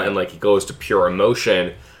mom, and like he goes to pure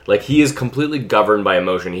emotion. Like he is completely governed by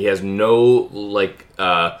emotion. He has no like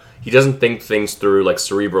he doesn't think things through like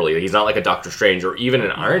cerebrally. He's not like a Doctor Strange or even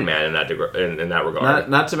an Iron Man in that in that regard.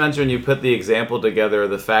 Not to mention, you put the example together,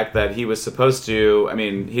 the fact that he was supposed to. I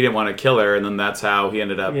mean, he didn't want to kill her, and then that's how he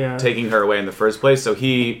ended up taking her away in the first place. So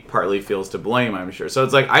he partly feels to blame, I'm sure. So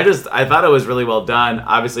it's like I thought it was really well done.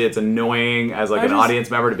 Obviously, it's annoying as like an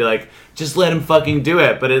audience member to be like, just let him fucking do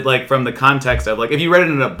it. But it like from the context of like if you read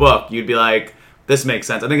it in a book, you'd be like, this makes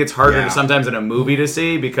sense. I think it's harder sometimes in a movie to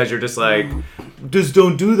see because you're just like, just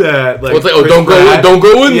don't do that. Like, well, it's like, don't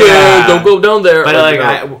go in there, don't go down there. But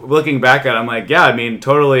like, looking back at it, I'm like, yeah, I mean,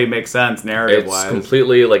 totally makes sense narrative wise. It's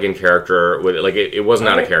completely like in character with like it wasn't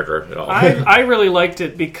out of character at all. I really liked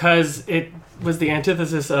it because it was the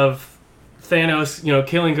antithesis of Thanos,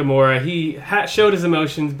 killing Gamora. He showed his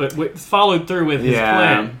emotions, but followed through with his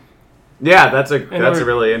plan. Yeah, that's a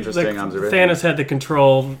really interesting observation. Thanos had the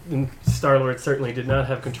control, and Star-Lord certainly did not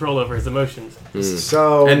have control over his emotions.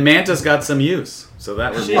 And Mantis got some use. So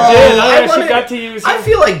that was she did. She got to use. I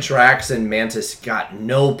feel like Drax and Mantis got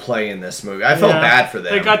no play in this movie. I felt bad for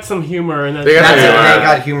them. They got some humor, and they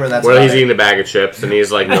got humor. That's where he's eating a bag of chips, and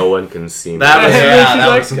he's like, "No one can see me." That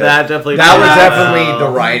was definitely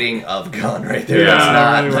the writing of Gunn right there.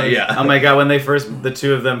 Yeah. Oh my god, when the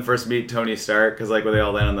two of them first meet Tony Stark, because like when they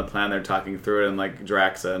all land on the plan, they're talking through it, and like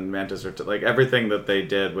Drax and Mantis are like everything that they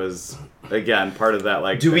did was again part of that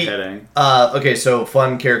like hitting. Okay, so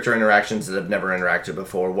fun character interactions that have never interacted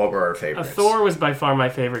before. What were our favorites? Thor was by far my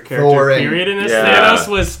favorite character. Period. In this, Thanos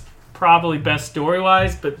was probably best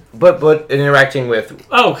story-wise, but interacting with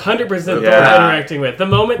 100% Thor interacting with the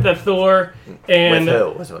moment that Thor and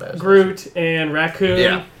Groot and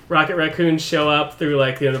Rocket Raccoon show up through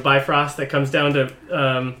like the Bifrost that comes down to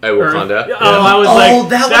Wakanda. Earth. I was like,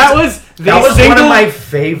 that was one of my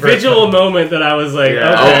favorite visual moment that I was like, okay.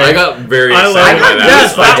 I got very excited by that.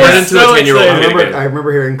 Yes, that was so exciting. I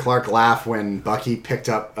remember hearing Clark laugh when Bucky picked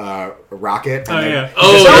up Rocket. That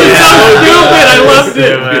was so stupid. I loved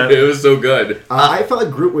it. It was so good. I felt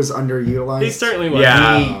like Groot was underutilized. He certainly was.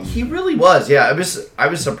 Yeah, he really was. Yeah, I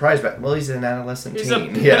was surprised, but he's an adolescent teen.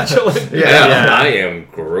 I am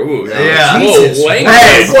Groot. Yeah.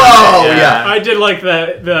 Whoa, yeah. I did like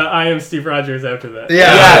the I am Steve Rogers after that.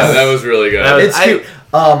 Yeah, that was really good. It's cute.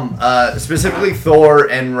 Specifically Thor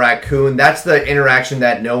and Raccoon. That's the interaction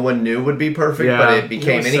that no one knew would be perfect, but it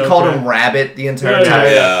became. And he called him Rabbit the entire time.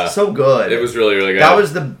 Yeah. So good. It was really, really good. That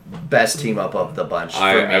was the best team up of the bunch.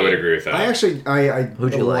 I would agree with that. I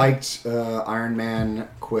liked Iron Man,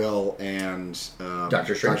 Quill, and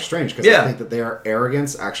Doctor Strange because I think that their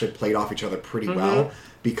arrogance actually played off each other pretty well.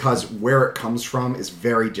 Because where it comes from is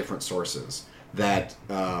very different sources. That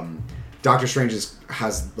Doctor Strange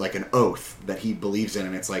has like an oath that he believes in,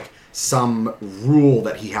 and it's like some rule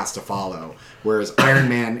that he has to follow. Whereas Iron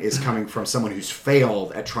Man is coming from someone who's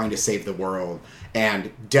failed at trying to save the world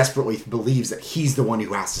and desperately believes that he's the one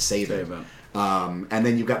who has to save it. And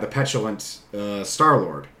then you've got the petulant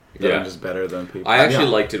Star-Lord. I'm just better than people. I actually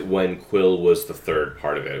liked it when Quill was the third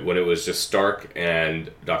part of it. When it was just Stark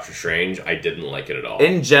and Doctor Strange, I didn't like it at all.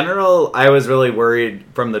 In general, I was really worried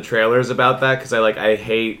from the trailers about that because I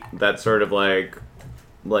hate that sort of like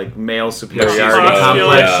male superiority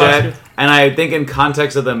complex shit. And I think in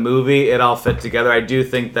context of the movie, it all fit together. I do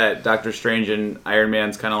think that Doctor Strange and Iron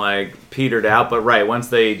Man's kind of like petered out, but once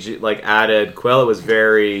they like added Quill, it was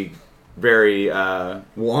very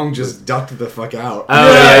Wong just ducked the fuck out.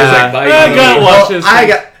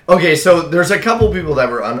 Okay, so there's a couple people that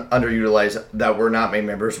were underutilized that were not main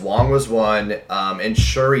members. Wong was one, and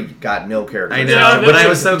Shuri got no character. I know, but I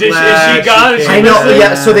was so glad she got it. I know,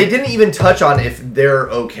 yeah. So they didn't even touch on if they're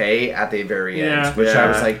okay at the very end, which I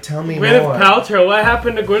was like, tell me more. Gwyneth Paltrow, what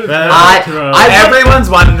happened to Gwyneth Paltrow? Everyone's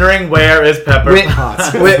wondering where is Pepper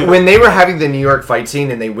Potts. When they were having the New York fight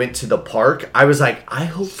scene and they went to the park, I was like, I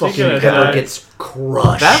hope fucking Pepper gets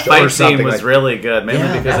crushed. That fight scene was really good,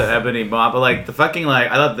 mainly because of Ebony Maw, but like the fucking I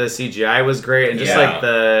thought the CGI was great, and just like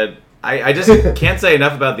I just can't say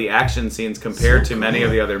enough about the action scenes compared to many of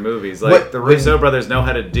the other movies. Like the Russo brothers know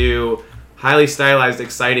how to do highly stylized,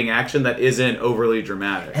 exciting action that isn't overly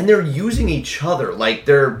dramatic, and they're using each other. Like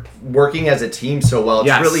they're working as a team so well.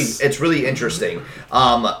 It's really interesting.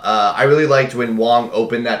 I really liked when Wong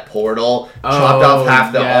opened that portal, chopped off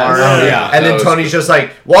half the arm, and then Tony's just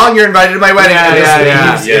like, Wong, you're invited to my wedding.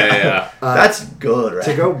 That's good, right?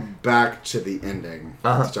 To go back to the ending,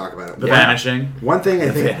 to talk about it. The vanishing. One thing I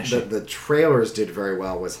think that the trailers did very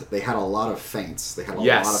well was they had a lot of feints. They had a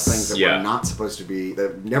lot of things that were not supposed to be,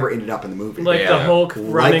 that never ended up in the movie. Like the Hulk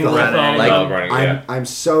running with all I'm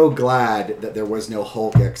so glad that there was no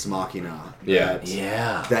Hulk ex machina.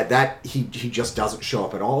 That he just doesn't show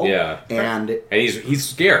up at all. Yeah. And he's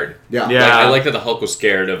scared. Yeah. Like, I like that the Hulk was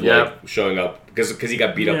scared of like showing up because he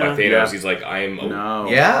got beat up by Thanos. Yeah. He's like, I'm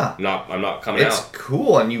not coming out. It's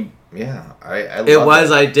cool, and I love it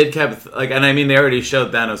was. I did kept like, and I mean, they already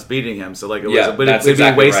showed Thanos beating him, so like it was, but it'd be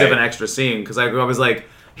a waste of an extra scene because I was like,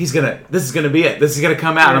 this is gonna be it. This is gonna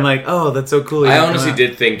come out. And I'm like, oh, that's so cool. I honestly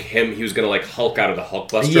did think he was gonna like Hulk out of the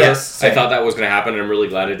Hulkbuster. Yes, I thought that was gonna happen, and I'm really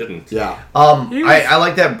glad it didn't. Yeah. I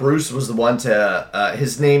like that Bruce was the one to.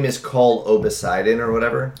 His name is Cull Obsidian or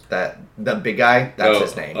whatever. That the big guy. That's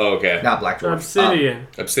his name. Oh, okay. Not Black Dwarf.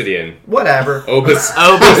 Obsidian. Whatever. Obsidian's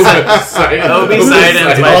my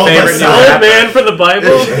favorite. Old man for the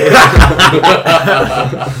Bible.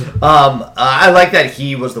 I like that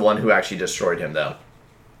he was the one who actually destroyed him, though.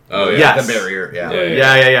 Oh yeah, the barrier.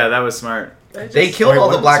 Yeah. That was smart. They killed all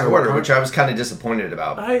the Black Order, which I was kind of disappointed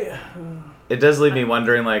about. It does leave me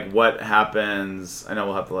wondering, like, what happens. I know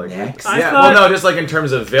we'll have to like next. Just like in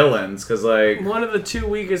terms of villains, because like one of the two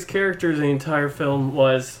weakest characters in the entire film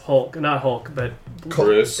was Hulk, not Hulk, but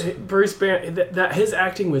Bruce Banner. That his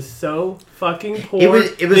acting was so fucking poor. It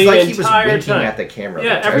was like he was winking at the camera.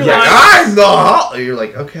 Yeah, every line. I'm the Hulk. You're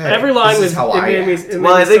like, okay. Every line was how it made me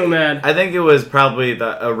so mad. I think it was probably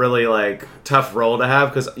a really like tough role to have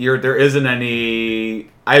because there isn't any.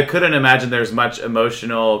 I couldn't imagine there's much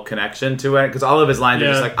emotional connection to it because all of his lines are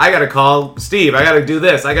just like, I gotta call Steve, I gotta do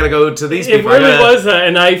this, I gotta go to these people. It really was that,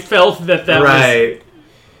 and I felt that was...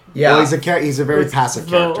 Yeah, well, he's a very passive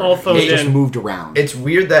character. He just moved around. It's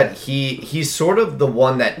weird that he's sort of the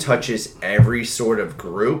one that touches every sort of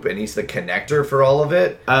group, and he's the connector for all of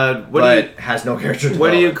it. But has no character development.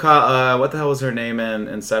 What do you call? What the hell was her name in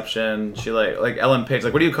Inception? She like Ellen Page.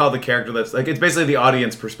 Like, what do you call the character that's like? It's basically the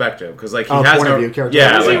audience perspective because like he has point of view character.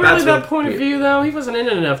 Yeah, was he really that point of view though? He wasn't in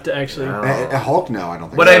it enough to actually. Hulk, no, I don't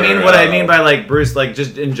think. What I mean by like Bruce, like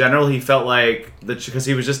just in general, he felt like because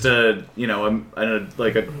he was just he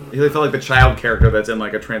felt like the child character that's in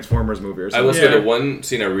like a Transformers movie or something. I will say the one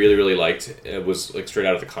scene I really, really liked, it was like straight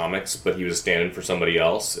out of the comics, but he was standing for somebody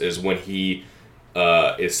else, is when he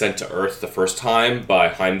is sent to Earth the first time by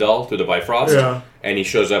Heimdall through the Bifrost. Yeah. And he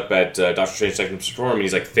shows up at Doctor Strange's Second Storm and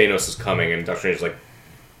he's like, Thanos is coming, and Doctor Strange is like,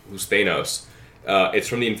 who's Thanos? It's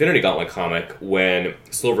from the Infinity Gauntlet comic when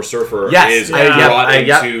Silver Surfer is brought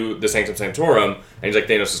into the Sanctum Sanctorum, and he's like,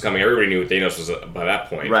 Thanos is coming. Everybody knew Thanos was by that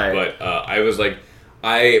point. Right. But I was like,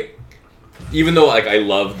 even though like I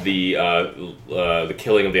love the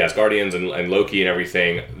killing of the Asgardians and Loki and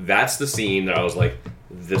everything, that's the scene that I was like,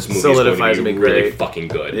 this movie is going to be really fucking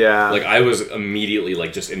good. Yeah, like I was immediately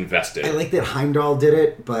like just invested. I like that Heimdall did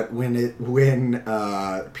it, but when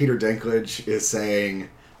Peter Dinklage is saying,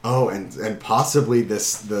 oh, and possibly the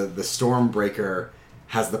Stormbreaker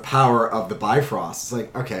has the power of the Bifrost, it's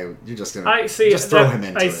like, okay, you're just gonna throw him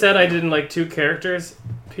into it. I said I didn't like two characters.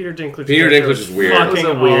 Peter Dinklage is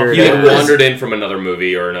weird. Weird. He wandered in from another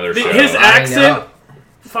movie or another show. His accent,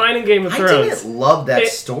 fine in Game of Thrones. I didn't love that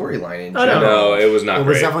storyline in general. No, it was not great. It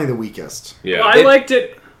was definitely the weakest. Yeah, well, I liked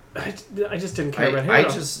it. I just didn't care about him. I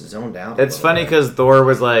just zoned out. It's funny because Thor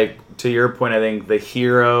was like, to your point, I think the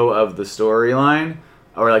hero of the storyline,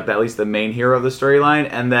 or like at least the main hero of the storyline,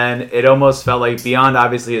 and then it almost felt like beyond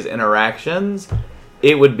obviously his interactions,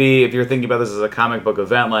 it would be, if you're thinking about this as a comic book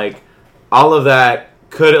event, like all of that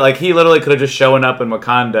could, like, he literally could have just shown up in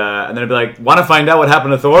Wakanda and then it'd be like, want to find out what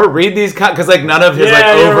happened to Thor? Read these, because like none of his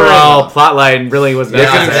overall plot line really was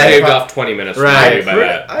necessary. They could have shaved off 20 minutes right. by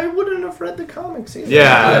that. I wouldn't have read the comics either.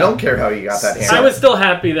 Yeah. I don't care how you got that hammer. I was still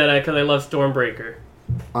happy that because I love Stormbreaker.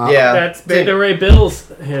 Yeah. That's Beta Ray Bill's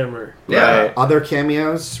hammer. Yeah. Right. Other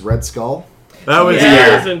cameos, Red Skull. That was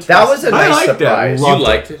that was a nice surprise. You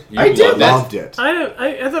liked it. I did. Loved it.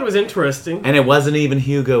 I thought it was interesting. And it wasn't even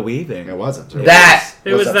Hugo Weaving. It wasn't.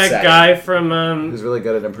 It was that guy from he was really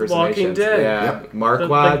good at impersonations. Walking Dead. Yeah. Yep.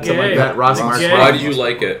 Marquardt, something like that. Ross Marquardt. Why do you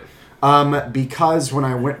like it? Because when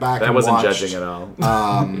I went back that and wasn't watched, judging at all.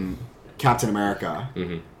 Captain America,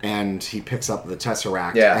 and he picks up the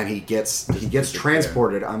Tesseract, and he gets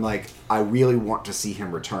transported. I'm like, I really want to see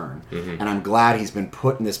him return, and I'm glad he's been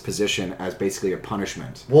put in this position as basically a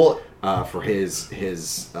punishment. Well, for his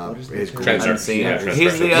unseen.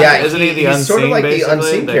 He's isn't he the unseen? Sort of like the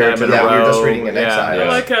unseen character that we were just reading in Exile. I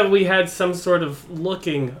like how we had some sort of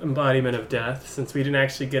looking embodiment of death, since we didn't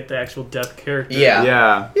actually get the actual death character.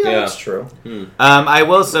 Yeah, that's true. I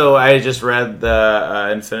will. So I just read the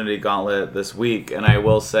Infinity Gauntlet this week, and I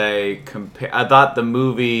will say, I thought the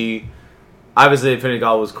movie. Obviously, Infinity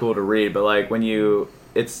Gauntlet was cool to read, but like the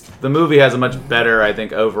movie has a much better, I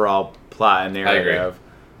think, overall plot and narrative.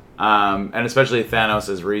 I agree. And especially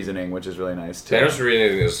Thanos' reasoning, which is really nice too. Thanos'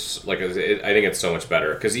 reasoning is I think it's so much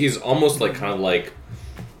better because he's almost like kind of like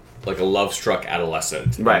a love-struck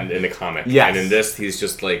adolescent in the comic. Yes. And in this, he's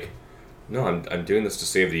just like, no, I'm doing this to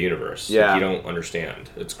save the universe. Yeah. Like, you don't understand.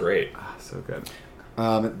 It's great. So good.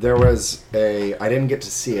 There was I didn't get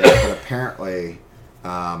to see it, but apparently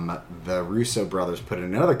the Russo brothers put in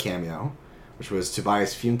another cameo, which was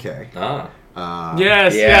Tobias Funke. I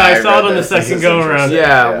saw it on the second go around.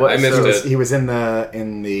 I missed it. He was in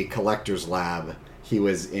the collector's lab. He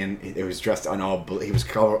was dressed on all blue. He was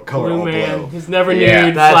color all blue. He's never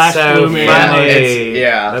nude. That's Flash so Blue funny.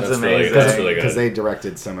 Man. That's amazing. That's really good. Because they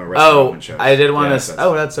directed some Arrested shows. I did want to.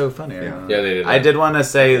 That's so funny. Yeah, they did. I did want to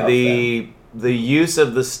say the use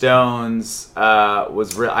of the stones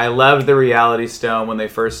was real. I loved the Reality Stone when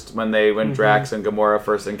Drax and Gamora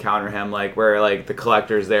first encounter him, like where like the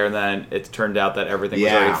collector's there, and then it turned out that everything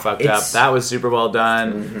was already fucked up. That was super well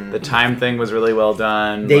done. The time thing was really well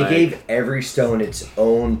done. They gave every stone its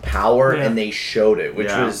own power, and they showed it,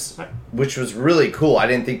 which was really cool. I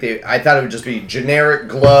didn't think I thought it would just be generic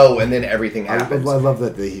glow, and then everything happens. I love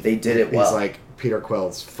that they did it well. He's like Peter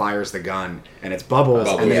Quill fires the gun, and it's Bubbles,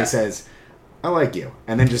 and then he says, I like you,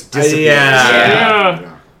 and then just disappears.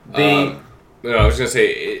 I was gonna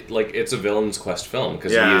say, it's a villain's quest film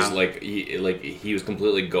because he was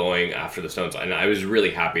completely going after the stones, and I was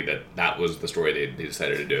really happy that was the story they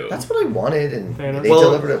decided to do. That's what I wanted, and they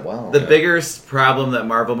delivered it well. The biggest problem that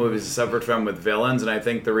Marvel movies have suffered from with villains, and I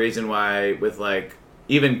think the reason why with like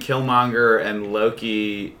even Killmonger and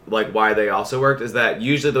Loki, like why they also worked, is that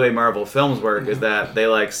usually the way Marvel films work is that they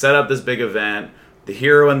like set up this big event. The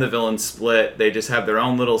hero and the villain split. They just have their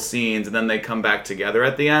own little scenes, and then they come back together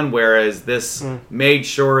at the end. Whereas this made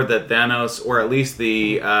sure that Thanos, or at least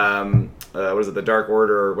the the Dark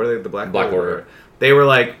Order, or what are they, the Black Order? They were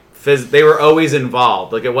like they were always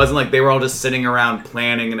involved. Like it wasn't like they were all just sitting around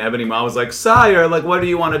planning, and Ebony Maw was like, "Sire, like what do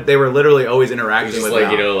you want to?" They were literally always interacting with like a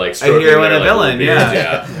hero and a villain.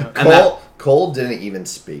 Yeah. Cole didn't even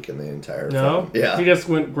speak in the entire film. Yeah. He just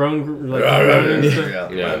went groan.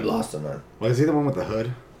 I lost him there. Was he the one with the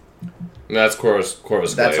hood? No, that's Corvus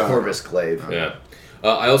Glaive. That's Corvus Glaive. Yeah.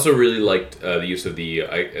 I also really liked the use of I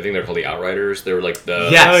think they're called the Outriders. They were like the...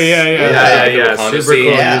 Super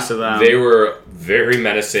cool use of them. They were very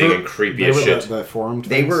menacing and creepy as shit. The formed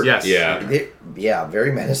They were... Yes.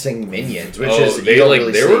 Very menacing minions, which they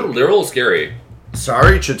were a little scary.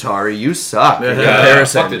 Sorry, Chitauri, you suck. In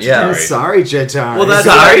comparison, Sorry, Chitauri. Well, that's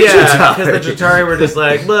because the Chitauri were just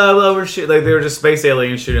like, blah, we're shooting. Like they were just space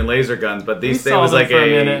aliens shooting laser guns. But these things was like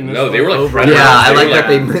they were like predators. Yeah, I like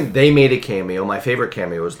that they made a cameo. My favorite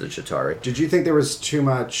cameo was the Chitauri. Did you think there was too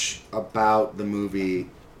much about the movie?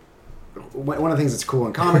 One of the things that's cool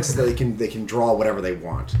in comics is that they can draw whatever they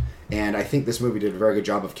want, and I think this movie did a very good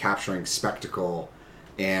job of capturing spectacle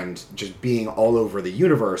and just being all over the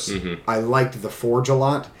universe. I liked The Forge a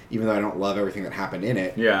lot, even though I don't love everything that happened in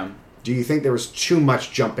it. Yeah. Do you think there was too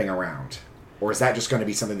much jumping around? Or is that just going to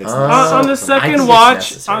be something that's on the second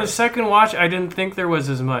watch? On the second watch, I didn't think there was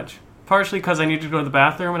as much. Partially because I needed to go to the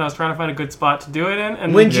bathroom and I was trying to find a good spot to do it in.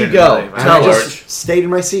 And when'd you go? I just stayed in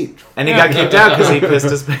my seat. And he got kicked out because he pissed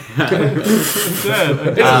his pants. It's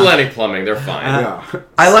Atlantic Plumbing. They're fine.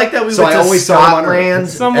 I like that we went to Scotland.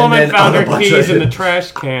 Some woman found her keys in the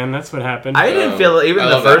trash can. That's what happened. I didn't feel even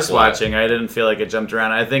the first watching. I didn't feel like it jumped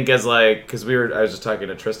around. I think as like because I was just talking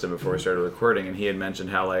to Tristan before we started recording, and he had mentioned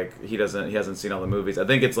how like he hasn't seen all the movies. I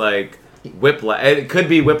think it's like Whiplash. It could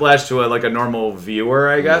be Whiplash to a normal viewer,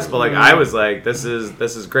 I guess. But like I was like, this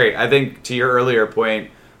is great. I think to your earlier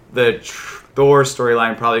point, the Thor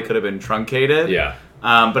storyline probably could have been truncated. Yeah.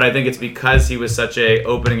 But I think it's because he was such a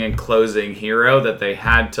opening and closing hero that they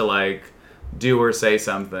had to like do or say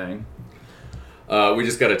something. We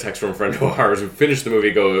just got a text from a friend of ours who finished the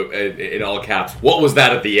movie. Go in all caps. What was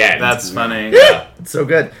that at the end? That's funny. Yeah, it's so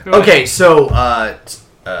good. Okay, so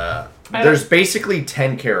there's basically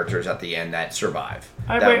 10 characters at the end that survive.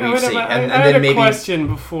 I had a question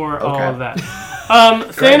before all of that.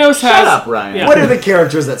 Thanos Shut has. up, Ryan. Yeah. What are the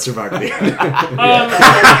characters that survived the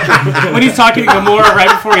end? When he's talking to Gamora right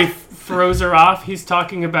before he throws her off, he's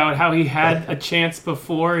talking about how he had a chance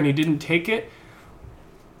before and he didn't take it.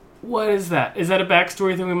 What is that? Is that a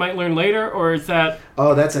backstory thing we might learn later, or is that?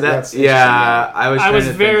 Oh, that's yeah. I was trying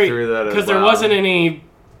to very think through that because well. there wasn't any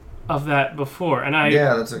of that before, and I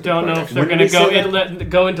that's a good don't know point, if they're When going did to he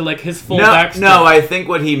go into like his full No, backstory. no. I think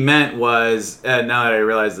what he meant was now that I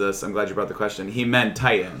realize this, I'm glad you brought the question. He meant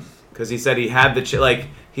Titan because he said he had the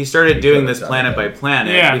he started doing this planet by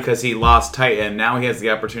planet because he lost Titan. Now he has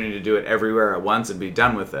the opportunity to do it everywhere at once and be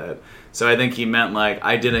done with it. So I think he meant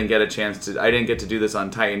I didn't get to do this on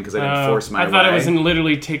Titan because I didn't force my way. I thought it was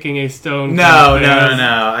really taking a stone. No.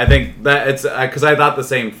 I think that it's because I thought the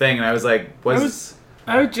same thing, and I was like,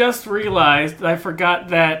 I just realized I forgot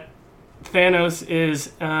that Thanos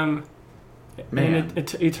is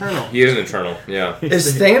eternal. He is an Eternal. Yeah.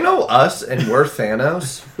 Is Thanos us and we're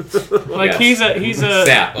Thanos? He's a.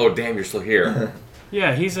 Sap. Oh damn, you're still here.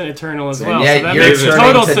 Yeah, he's an Eternal as well. Yeah, so that you're makes turning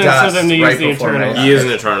total to sense dust for them to right use the before Eternal. my He is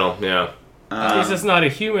an Eternal. Yeah. He's just not a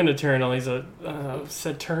human Eternal. He's a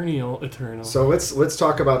Saturnial Eternal. So let's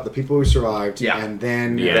talk about the people who survived, and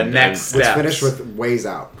then the next let's steps. finish with Ways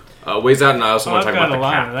Out. Ways Out, and I also want to talk got about a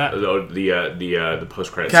lot of the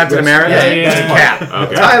post credits. Captain America. Yeah. Cap.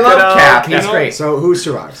 Okay. I love Cap. He's know, great. So who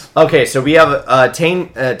survives? Okay, so we have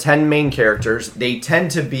 10 main characters. They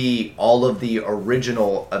tend to be all of the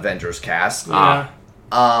original Avengers cast. Yeah.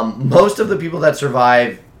 Most of the people that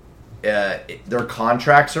survive, their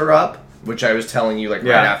contracts are up, which I was telling you right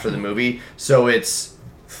after the movie. So it's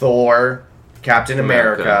Thor, Captain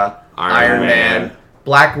America, Iron Man,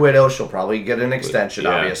 Black Widow. She'll probably get an extension,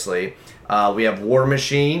 obviously. We have War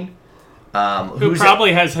Machine. Who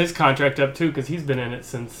probably has his contract up too because he's been in it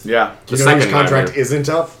since. Yeah. You know whose contract isn't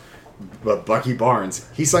up? But Bucky Barnes.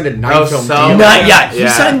 He signed a 9-film so- deal. He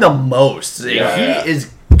signed the most. Yeah. He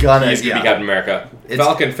is gonna. He's gonna be Captain America.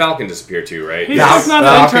 Falcon disappeared too, right? He's just not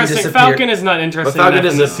Falcon interesting. disappeared. Falcon is not interesting. But Falcon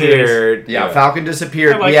enough in this series. disappeared. Yeah, Falcon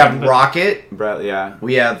disappeared. I like we have him, but- Rocket. Yeah.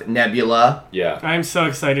 We have Nebula. Yeah. I'm so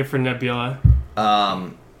excited for Nebula.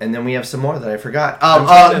 And then we have some more that I forgot.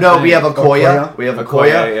 trying to think. We have Okoye. Okoye? We have Okoye,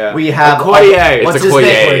 Okoye. yeah. We have Okoye. What's It's his Okoye.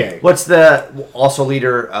 name? What's the also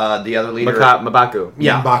leader? The other leader. M'Baku.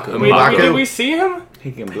 Yeah, M'Baku. Wait, did M'Baku. we see him?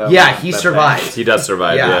 He can blow. Yeah, up he that survived. He does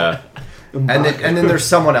survive. Yeah. Yeah. And then there's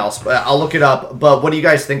someone else, but I'll look it up. But what do you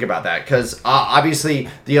guys think about that? Because obviously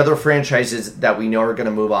the other franchises that we know are going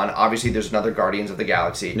to move on. Obviously, there's another Guardians of the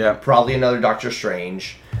Galaxy. Yeah. Probably another Doctor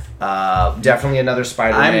Strange. Definitely another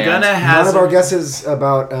Spider-Man. I'm gonna have None of our guesses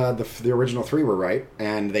about the original three were right,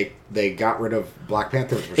 and they got rid of Black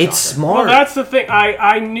Panther. Which was It's shocker. smart. Well, that's the thing.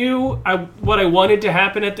 I knew what I wanted to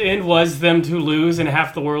happen at the end was them to lose and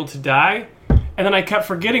half the world to die. And then I kept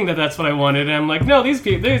forgetting that that's what I wanted. And I'm like, no, these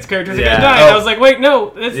characters are going to die. And I was like, wait,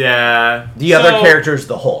 no. Yeah. The other character is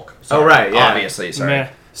the Hulk. Oh, right, yeah. Obviously, sorry. Meh.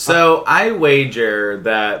 So I wager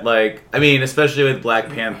that, especially with Black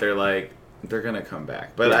Panther, they're gonna come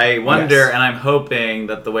back. But I wonder, and I'm hoping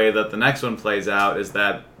that the way that the next one plays out is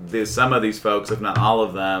that some of these folks, if not all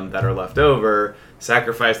of them, that are left over,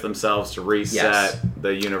 sacrifice themselves to reset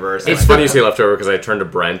the universe. It's funny you say leftover because I turned to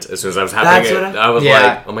Brent as soon as I was happening it. I was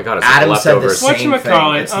like, oh my god, it's Adam like said the leftovers. same thing.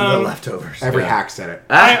 Whatchamacallit, It's the leftovers. Every hack said it.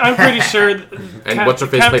 I'm pretty sure And what's her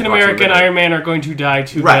face Captain played America and Watchmen. Iron Man are going to die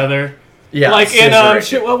together. Yeah, Like in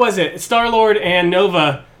Scissoring. what was it? Star-Lord and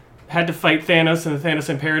Nova had to fight Thanos and the Thanos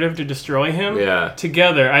Imperative to destroy him. Yeah.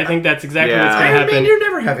 Together, I think that's exactly Yeah. what's going to Iron Man, happen. you're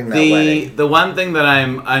never having that wedding. The one thing that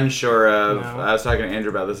I'm unsure of, No. I was talking to Andrew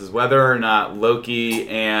about this, is whether or not Loki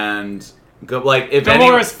and if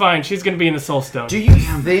Gamora's fine. She's going to be in the Soul Stone. Do you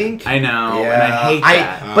think? I know, and I hate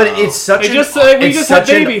that. But it's such They an just said we it's just had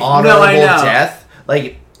such an baby. honorable No, I know. death.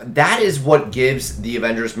 That is what gives the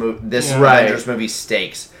Avengers this Right. Avengers movie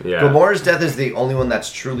stakes. Yeah. Gamora's death is the only one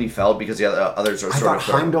that's truly felt because the others are I sort thought of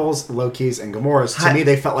Heimdall's, Loki's, and Gamora's, to me,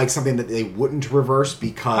 they felt like something that they wouldn't reverse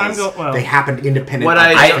because they happened independent What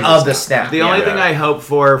of I- the of the snap. snap. The only thing I hope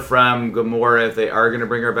for from Gamora, if they are going to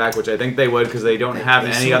bring her back, which I think they would, because they don't have they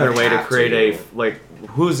any sort other of way to have create to.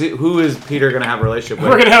 who is Peter going to have a relationship with?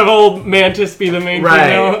 We're going to have old Mantis be the main Right,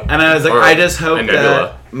 female. and I was like, Or- I just hope and that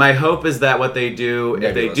Nebula. my hope is that what they do, if they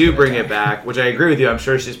Nebula's do gonna bring die. it back, which I agree with you, I'm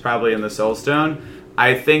sure she's probably in the Soul Stone.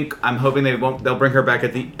 I'm hoping they'll bring her back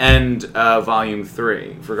at the end of Volume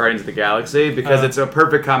 3 for Guardians of the Galaxy because it's a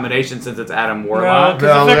perfect combination since it's Adam No, Warlock.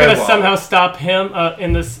 because No, if they're they going to won't. somehow stop him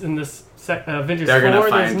in this Avengers They're 4. gonna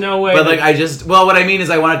find. There's no way. But like, what I mean is,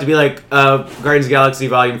 I want it to be like Guardians of the Galaxy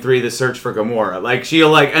Volume 3: The Search for Gamora. Like she'll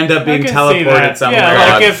like end up being teleported somewhere.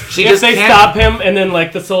 Yeah, like if they stop him and then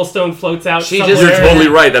like the Soul Stone floats out. She somewhere. just You're totally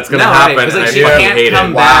right. That's gonna happen. Because like, and she I fucking can't hate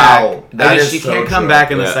come it. back. Wow, that is she so can't come true.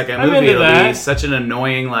 back in the Yeah. second I'm movie. into It'll be that. such an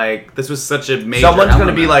annoying like. This was such a major. Someone's going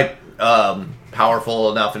to be element. like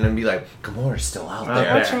powerful enough and then be like, Gamora's still out there.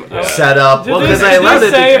 Yeah. Set up. Did Well, they, 'cause did I they love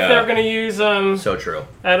it. say if Yeah. they're going to use So true.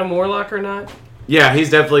 Adam Warlock or not? Yeah, he's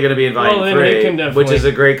definitely going to be in Volume Well, then he 3, can definitely- which is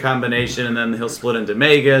a great combination. And then he'll split into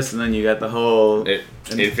Magus, and then you got the whole.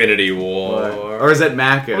 Infinity War. Or is it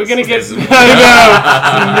Macus? We're gonna get. Is-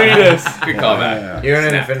 I know. Read us. Good callback. You're an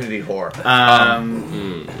Snap. Infinity whore.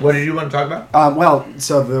 Um, What did you want to talk about? Well,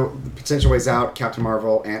 so the potential ways out: Captain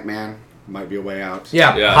Marvel, Ant-Man might be a way out.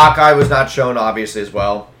 Yeah, Yeah. Hawkeye was not shown, obviously, as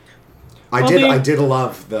well. I Well, did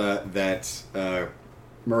love that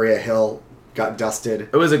Maria Hill got dusted.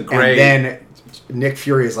 It was a great. And then Nick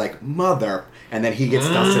Fury is like, mother, and then he gets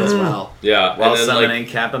dusted as well. Yeah. while and then, summoning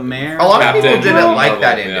Cap America. A lot of Captain people didn't like Marvel,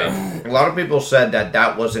 that yeah. ending. A lot of people said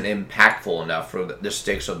that wasn't impactful enough for the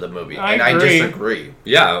stakes of the movie, I and agree. I disagree.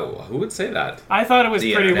 Yeah. Who would say that? I thought it was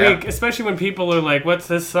The pretty internet. weak, especially when people are like, "What's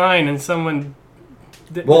this sign?" and someone.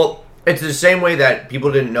 Well, it's the same way that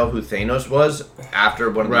people didn't know who Thanos was after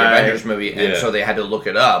one of the Right. Avengers movie, and Yeah. so they had to look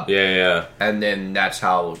it up, Yeah. and then that's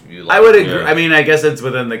how you. I would agree. Yeah. I mean, I guess it's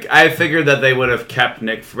within the. I figured that they would have kept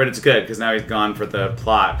Nick, but it's good because now he's gone for the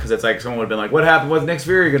plot. Because it's like someone would have been like, "What happened? What's Nick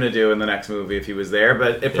Fury going to do in the next movie if he was there?"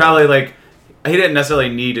 But it probably like he didn't necessarily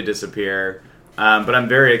need to disappear. But I'm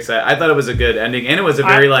very excited. I thought it was a good ending, and it was a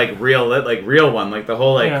very real one. Like the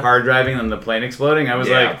whole Yeah. car driving and the plane exploding. I was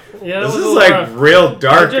Yeah. like, Yeah, that this was is a like rough. real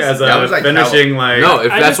dark just- as that a was like finishing. Like No,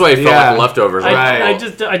 if I that's just- why it felt yeah. like leftovers. Right.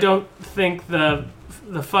 I don't think the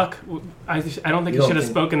fuck. I don't think You you don't should have think-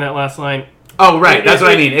 spoken that last line. oh right, it- that's what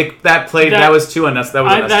I it- mean. That that- was too unnecessary.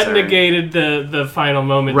 That was That unnecessary. negated the final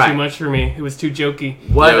moment Right. too much for me. It was too jokey.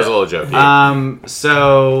 What? Yeah, it was a little jokey.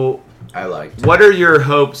 So I liked. what are your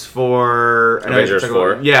hopes for I know Avengers you're talking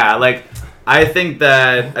 4? about- Yeah, like I think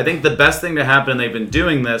the best thing to happen, and they've been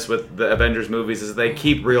doing this with the Avengers movies, is that they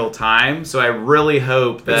keep real time. So I really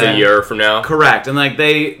hope that It's a year from now. correct, and like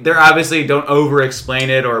they're obviously don't over explain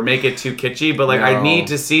it or make it too kitschy, but like I No. need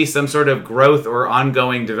to see some sort of growth or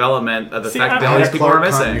ongoing development of the See, fact I- that There all was these a people are Clark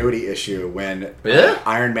missing. continuity issue when Yeah?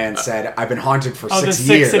 Iron Man said, "I've been haunted for Oh, the 6 6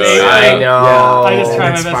 years." and Oh, 8. yeah. I know. I just tried my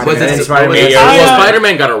And best. Spider-Man- Was it and Spider-Man? Yeah, Yeah. well,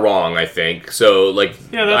 Spider-Man got it wrong, I think. So, like,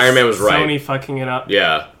 Yeah, that's Iron Man was right. Sony fucking it up.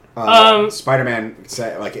 Yeah. Spider-Man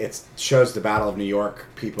said, like, it shows the Battle of New York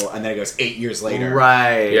people, and then it goes 8 years later.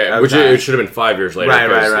 Right. Yeah, which okay. it should have been 5 years later. Right,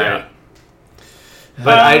 'cause, right. yeah.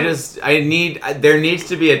 But there needs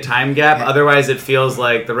to be a time gap. Otherwise, it feels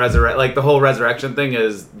like the whole resurrection thing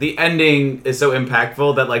is the ending is so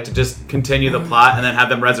impactful that like to just continue the plot and then have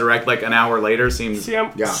them resurrect like an hour later seems. See, I'm,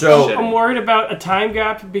 Yeah. So I'm worried about a time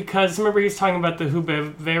gap because remember he's talking about the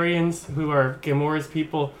Hubavarians, who are Gamora's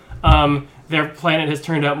people. Their planet has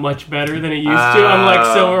turned out much better than it used to. I'm like,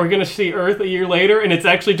 so we're gonna see Earth a year later, and it's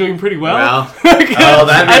actually doing pretty well. Oh,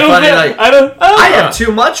 that'd be funny. Like, I have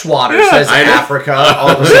too much water, says I know. Africa. All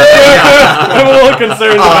of a sudden. I'm a little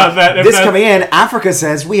concerned about that. If This that's- coming in, Africa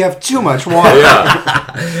says we have too much water.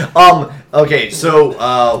 Okay,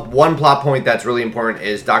 so one plot point that's really important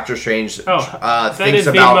is Doctor Strange that thinks is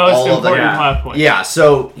the about most all of the important plot point. Yeah,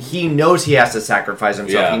 so he knows he has to sacrifice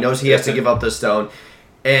himself. Yeah. He knows he has to give up the stone,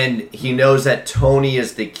 and he knows that Tony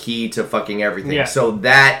is the key to fucking everything. Yeah. So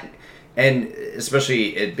that, and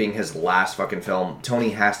especially it being his last fucking film,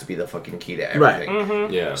 Tony has to be the fucking key to everything.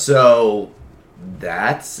 Mm-hmm. Yeah. So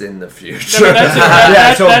that's in the future. I mean,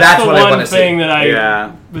 that's so that's the what I one want to see. thing that I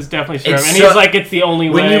Yeah. was definitely sure It's of. And so- he's like, it's the only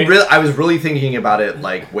When way. I was really thinking about it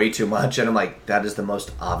like way too much, and I'm like, that is the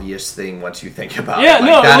most obvious thing once you think about Yeah, it. Like,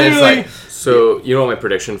 no, that is literally. like So, you know what my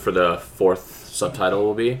prediction for the 4th subtitle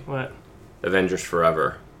will be? What? Avengers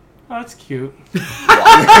Forever. Oh, that's cute.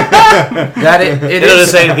 that. It It'll is.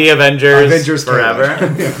 just say the Avengers, Avengers forever.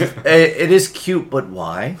 It is cute, but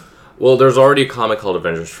why? Well, there's already a comic called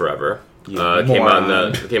Avengers Forever. Came out in moron.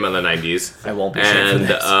 the 90s. I won't be saying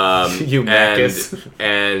And You Macus.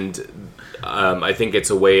 I think it's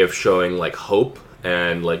a way of showing like hope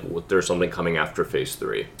and like there's something coming after Phase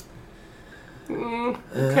 3.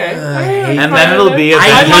 Okay. And then it'll be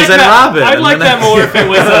I'd Avengers and Robin. I'd like that more if it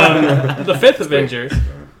was the 5th Avengers.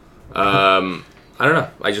 I I don't know.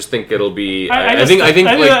 I just think it'll be. I think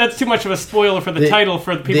that's too much of a spoiler for the title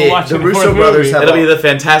for the people watching the before Russo the brothers movie. It'll be the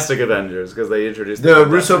Fantastic Avengers because they introduced the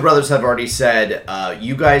Russo brothers have already said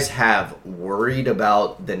you guys have worried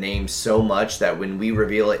about the name so much that when we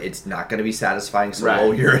reveal it, it's not going to be satisfying. So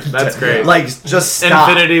Right. you're That's great. Like just stop.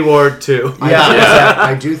 Infinity War 2. Yeah.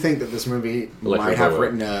 I do think that this movie Electric might have Boogaloo.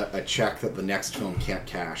 written a check that the next film can't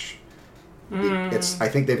cash. I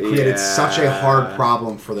think they've created such a hard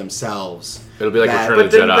problem for themselves. It'll be like that- Return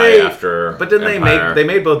of the Jedi after. But didn't Empire. they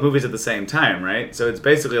made both movies at the same time, right? So it's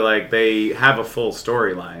basically like they have a full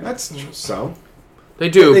storyline. That's so. They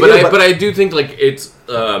do, They but do, I do think like it's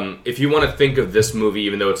if you want to think of this movie,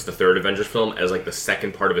 even though it's the third Avengers film, as like the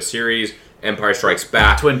second part of a series, Empire Strikes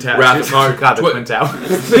Back, Twin Towers. Wrath of Khan, God, the Twin Towers.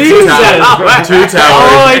 Two Towers. Two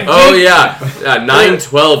Towers. Oh, Yeah.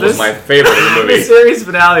 9/12 was my favorite of the The movie. series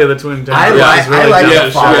finale of the Twin Towers. I like- was really I like dumb.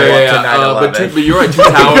 the follow-up to 9/11. But you're right. Two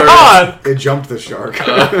Towers. It jumped the shark.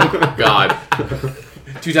 God.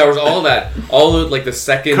 Two Towers, all of that, all of like the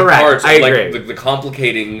second Correct, parts, I like agree. the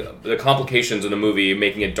complications in the movie,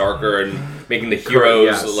 making it darker and making the heroes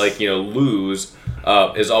yes. lose,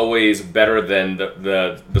 is always better than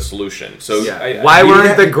the solution. So Yeah. Why you weren't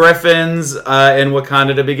get- the Griffins in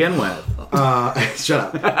Wakanda to begin with? Shut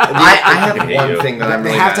up. I have hate one you. thing that I'm They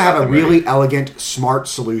really have to mad have about a the movie. really elegant, smart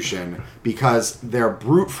solution because their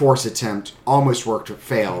brute force attempt almost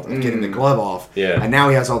failed of getting the glove off. Yeah. And now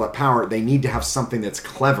he has all that power. They need to have something that's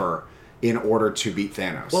clever in order to beat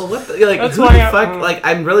Thanos. Well, what the, like That's who why the I- fuck? Like,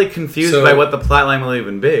 I'm really confused So- by what the plotline will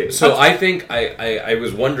even be. So I think I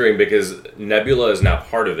was wondering because Nebula is now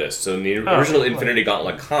part of this. So in the original Infinity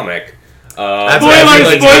Gauntlet comic. That's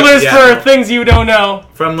Spoilers Yeah. for things you don't know.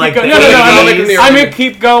 From like Keep the go- no, I Like in mean, the I early- mean,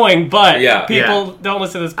 keep going, but Yeah. people don't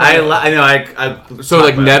listen to this. I podcast. know I So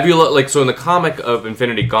like Nebula, like so in the comic of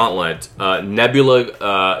Infinity Gauntlet,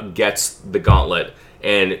 Nebula gets the gauntlet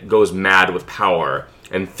and goes mad with power,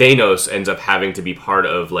 and Thanos ends up having to be part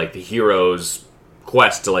of like the hero's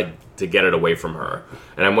quest to get it away from her.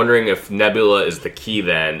 And I'm wondering if Nebula is the key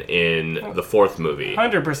then in the fourth movie.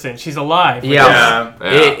 100%. She's alive. Yeah, Yeah.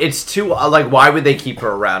 It's too like. Why would they keep her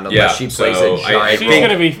around unless Yeah, she plays so a giant? She's role?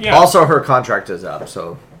 gonna be. Yeah. Also, her contract is up,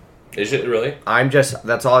 so Is it really?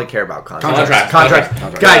 that's all I care about. Contracts. Contracts.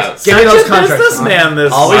 Contracts. Guys, Yeah. give me those Such a contracts. businessman,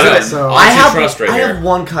 this Always. one. So- I have. trust right I here. have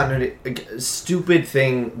one kind of stupid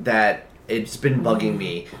thing that it's been bugging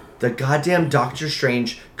me. The goddamn Doctor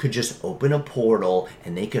Strange could just open a portal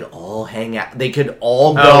and they could all hang out. They could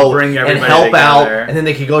all go bring and everybody help out, together. and then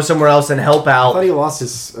they could go somewhere else and help I out. thought he lost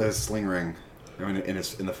his sling ring in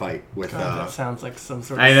the fight with that sounds like some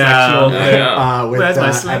sort of I know. sexual I thing. know. with Where's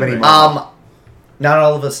my sling Ebony ring? Maw. Not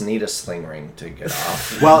all of us need a sling ring to get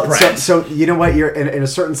off. Well, Brent. so you know what? You're in a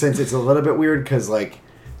certain sense, it's a little bit weird because like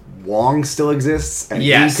Wong still exists, and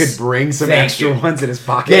Yes. he could bring some Thank extra you. ones in his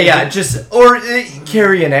pocket. Yeah, just or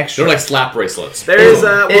carry an extra. They're like slap bracelets. There is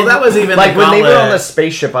well, that was even like the when they were on the gauntlet,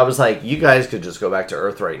 spaceship. I was like, you guys could just go back to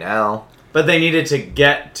Earth right now. but they needed to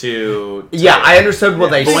get to. Yeah, I understood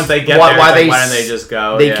what they. But once they get why, there, why it's they like, why don't they just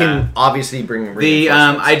go? They Yeah. can obviously bring The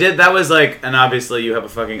reinforcements. I did that was like, and obviously you have a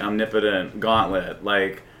fucking omnipotent gauntlet.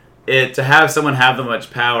 Like it to have someone have that much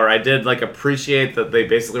power. I did like appreciate that they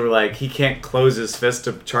basically were like he can't close his fist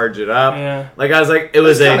to charge it up. Yeah. Like I was like it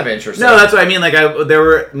was kind of interesting. No, that's what I mean. Like they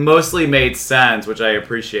were mostly made sense, which I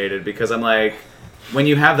appreciated because I'm like. When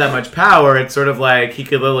you have that much power, it's sort of like he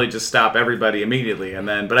could literally just stop everybody immediately, and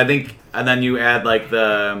then you add like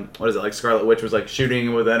the what is it like Scarlet Witch was like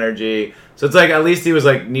shooting with energy, so it's like at least he was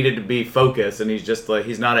like needed to be focused, and he's just like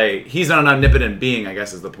he's not an omnipotent being, I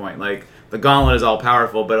guess is the point. Like the gauntlet is all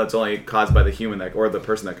powerful, but it's only caused by the human that or the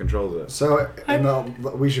person that controls it. So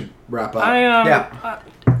we should wrap up. Yeah.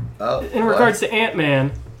 In regards to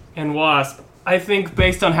Ant-Man and Wasp, I think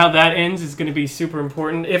based on how that ends is going to be super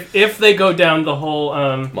important. If they go down the whole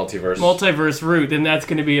multiverse route, then that's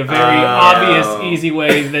going to be a very obvious, easy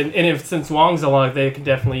way. And if since Wong's along, they can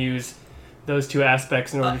definitely use those two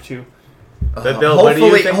aspects in order to. But Bill, what do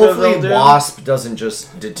you think hopefully they'll do? Wasp doesn't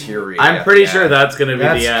just deteriorate. I'm pretty sure that's going to be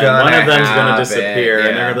That's the end. gonna One of them's going to happen, disappear, and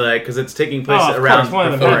they're yeah. going to be like, because it's taking place Oh, of around course, one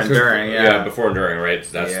of them before is. and during, Yeah, before and during, right?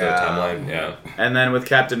 That's Yeah. the timeline. Yeah, And then with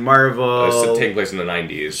Captain Marvel, it's taking place in the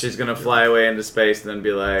 90s. she's going to fly away into space and then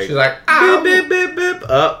be like, She's like, beep, beep, beep, beep.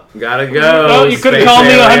 Oh, gotta go. Well, you could have space called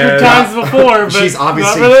me 100 alien. times before, but She's not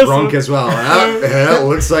obviously for this drunk one. as well. It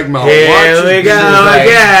looks like my Here watch we is go like-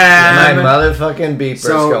 again. my motherfucking beeper's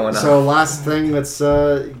going on. So last thing that's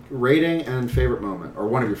rating and favorite moment, or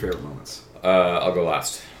one of your favorite moments. I'll go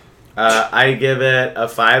last. I give it a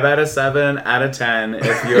 5 out of 7 out of 10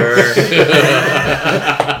 if you're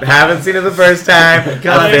haven't seen it the first time.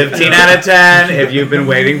 A 15 out of 10 if you've been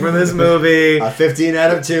waiting for this movie. A 15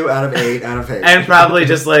 out of 2 out of 8 out of 8. And probably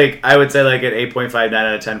just I would say an 8.59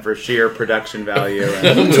 out of 10 for sheer production value.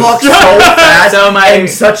 You talk so fast and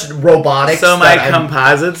such robotics. So my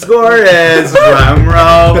composite score is drum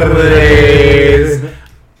roll, please.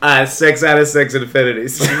 6 out of 6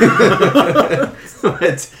 infinities.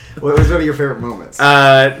 What was one of your favorite moments?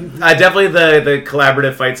 Definitely the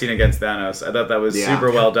collaborative fight scene against Thanos. I thought that was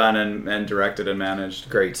super well done and directed and managed.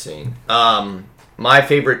 Great scene. My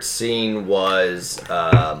favorite scene was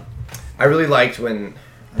I really liked when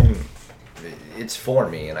it's for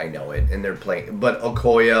me and I know it and they're playing, but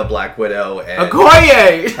Okoye, Black Widow, and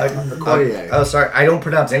Okoye. Oh, sorry, I don't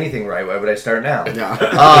pronounce anything right. Why would I start now? Yeah.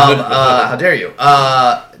 How dare you?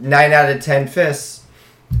 9 out of 10 fists.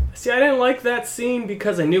 See, I didn't like that scene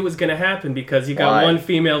because I knew it was going to happen because you got Why? one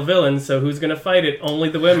female villain, so who's going to fight it? Only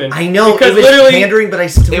the women. I know, because it was pandering, but I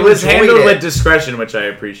still it was enjoyed handled it. with discretion, which I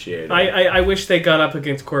appreciated. I wish they got up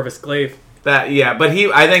against Corvus Glaive. But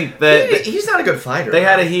I think that He's not a good fighter. they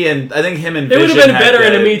had I think him and They would have Vision been had better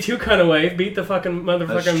in a good- Me Too kind of way. Beat the fucking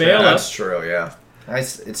motherfucking male up. That's true, yeah.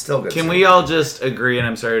 It's still good. Can we all just agree, and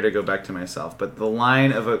I'm sorry to go back to myself, but the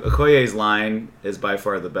line of Okoye's line is by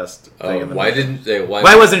far the best thing in the movie.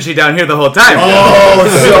 Why wasn't she down here the whole time? Oh,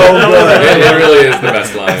 so good. It really is the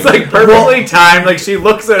best line. It's perfectly timed. She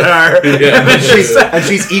looks at her, Yeah. and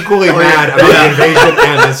she's equally mad about the invasion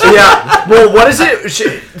and this. Yeah. Well, what is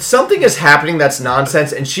it? Something is happening that's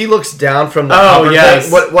nonsense, and she looks down from the hover yes.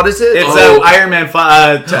 thing. What is it? It's Iron Man.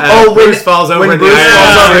 Bruce falls over. When the Bruce Iron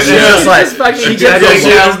falls Man. over, she's just like She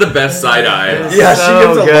She has the best side eye. Yeah, So she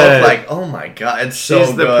gives a good. look like, oh my god, it's so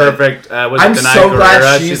She's the good. perfect. I'm so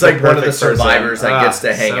glad she's like one of the survivors that gets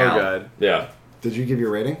to hang out. Good. Yeah. Did you give your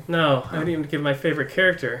rating? No, I didn't even give my favorite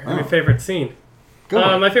character. My favorite scene. Go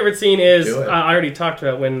on. My favorite scene is Do it. I already talked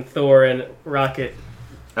about when Thor and Rocket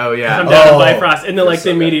Oh yeah. come down Oh, to Bifrost, and then that's the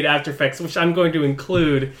so good. immediate after effects, which I'm going to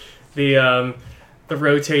include the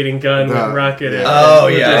rotating gun with Rocket. yeah. Oh,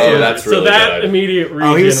 Which yeah, is- yeah, that's so really that good. immediate region.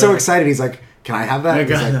 Oh, he was so of- excited. He's like, "Can I have that?"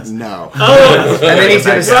 He's like, "No." Oh, And then he's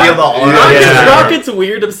gonna steal the arm. Rocket's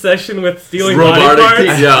weird obsession with stealing body Robotic parts,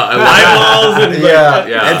 teeth. Yeah, I like eyeballs, and Yeah.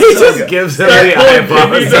 Yeah. He just gives him the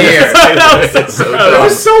eyeballs. That was so It dumb.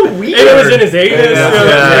 was so weird. And it was in his anus.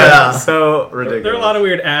 Yeah. So ridiculous. There are a lot of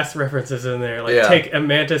weird ass references in there. Like Yeah.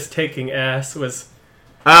 Mantis taking ass was.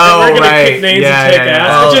 Oh we're gonna right. kick names yeah, and take yeah, yeah.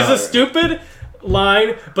 ass, which Oh. is a stupid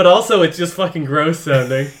line, but also it's just fucking gross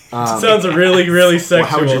sounding. It sounds really, really Well, sexual.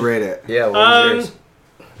 how would you rate it? Yeah, what was yours?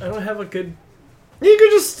 I don't have a good. You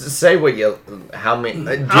could just say what you. How many?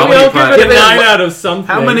 I'll many give it a give it 9 out of something.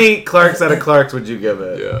 How many Clarks out of Clarks would you give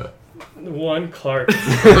it? Yeah. One Clark.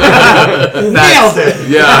 Nailed it.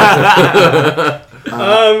 Yeah.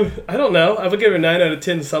 I don't know. I would give it a 9 out of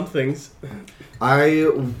 10 somethings.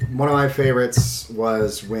 One of my favorites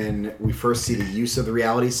was when we first see the use of the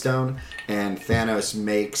Reality Stone, and Thanos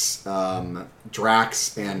makes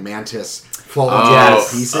Drax and Mantis fall into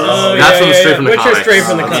pieces. Oh, That's yeah, straight from the Which are comics. straight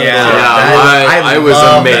from the comics. Yeah. I was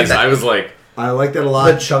love amazed. that. I was like, I like that a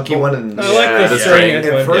lot. The chunky one. And I like the that's string. right.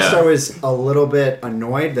 At first, Yeah. I was a little bit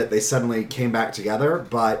annoyed that they suddenly came back together,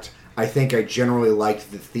 but I think I generally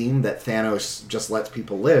liked the theme that Thanos just lets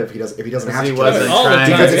people live. If he doesn't have He to, wasn't all the trying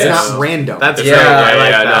time, because it's yes. not random. That's Yeah, right. I yeah,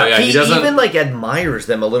 like yeah, that. no, yeah. he he doesn't- even like admires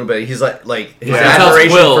them a little bit. He's like his Yeah. He tells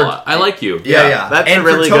admiration Will, for. I like you. Yeah. That's And a for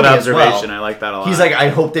really good Tony as well. observation. I like that a lot. He's like, I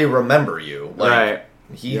hope they remember you. Like, right.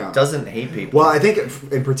 He Yeah. doesn't hate people. Well, I think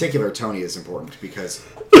in particular Tony is important because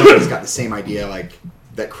Tony's got the same idea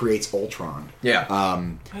that creates Ultron. Yeah.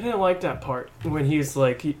 I didn't like that part when he's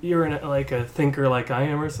like, "You're like a thinker like I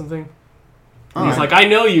am" or something. And he's like, "I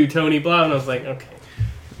know you, Tony." Blah, and I was like, "Okay."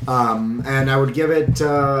 And I would give it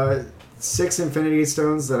 6 Infinity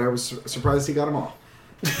Stones that I was surprised he got them all.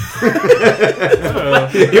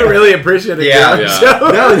 You really appreciate it. Yeah. Gavin.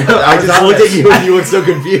 Yeah. No, I just looked at you and you looked so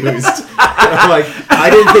confused. I'm like, I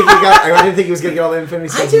didn't think he was gonna get all the Infinity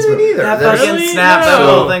I Stones. this didn't movie. either. That There's- fucking Really? snap. That No.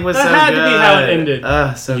 whole thing was That so had to good. be how it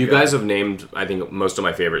ended. So You good. guys have named, I think, most of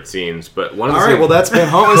my favorite scenes, but one of the All right, scenes- well that's been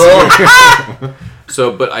homeless.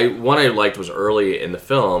 So, but one I liked was early in the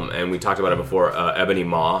film, and we talked about it before. Ebony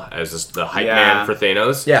Maw as the hype Yeah. man for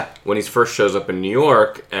Thanos. Yeah. When he first shows up in New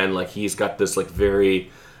York, and like he's got this like very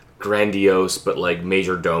grandiose but like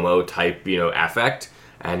major domo type affect,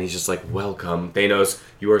 and he's just like, "Welcome, Thanos.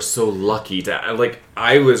 You are so lucky to." Like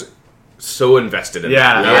I was so invested in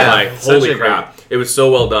Yeah, that. I was yeah. like, Such holy a crap! It was so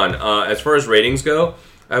well done. As far as ratings go,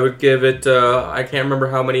 I would give it. I can't remember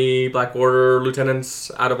how many Black Order lieutenants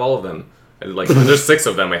out of all of them. Like there's 6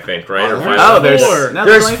 of them, I think, right? Or 5. Oh, there's Four. no,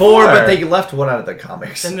 There's only 4, but they left one out of the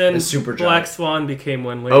comics. And then It's super Black giant. Swan became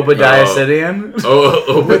one later. Obadiah Oh. Sidian.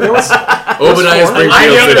 Obadiah Springfield I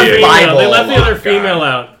know the City. female. Bible. They left the Oh other my female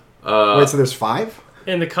out Wait, so there's 5?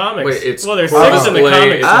 in the comics. Wait, it's well, there's Corvus 6 in the Glaive,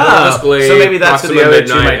 comics. it's Ah, Corvus Glaive, so maybe that's who the Proxima other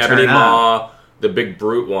two Midnight, might turn Ebony out. Maw, the big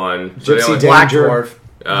brute one. So they Gypsy only- Danger. Black Dwarf.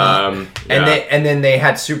 yeah. And then they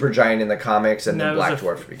had Supergiant in the comics, and That then was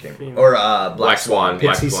Black a Dwarf became female. or Black Swan.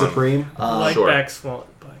 Black Pixie Swan. Supreme? like sure. Black Swan.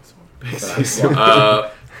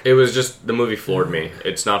 It was just the movie floored me.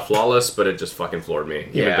 It's not flawless, but it just fucking floored me.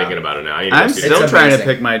 Even Yeah. thinking about it now, I need to I'm go see still it. trying to amazing.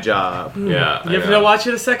 pick my job. Yeah, You have to watch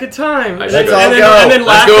it a second time. I And should then, go. and then, Let's go. and then Let's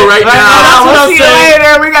laugh go at- right That's now. what We'll I'm see you saying.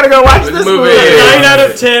 later. We gotta go watch The this movie. movie. 9 out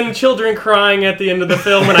of 10 children crying at the end of the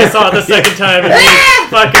film when I saw it the second time and me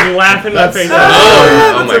fucking laughing my face off.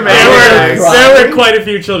 Oh my amazing. god. There were quite a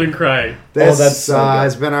few children crying. This that's so good.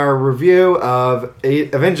 has been our review of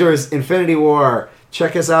Avengers Infinity War.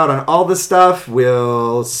 Check us out on all the stuff.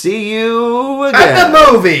 We'll see you again. At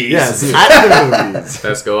the movies. Yes, at the movies.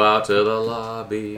 Let's go out to the lobby.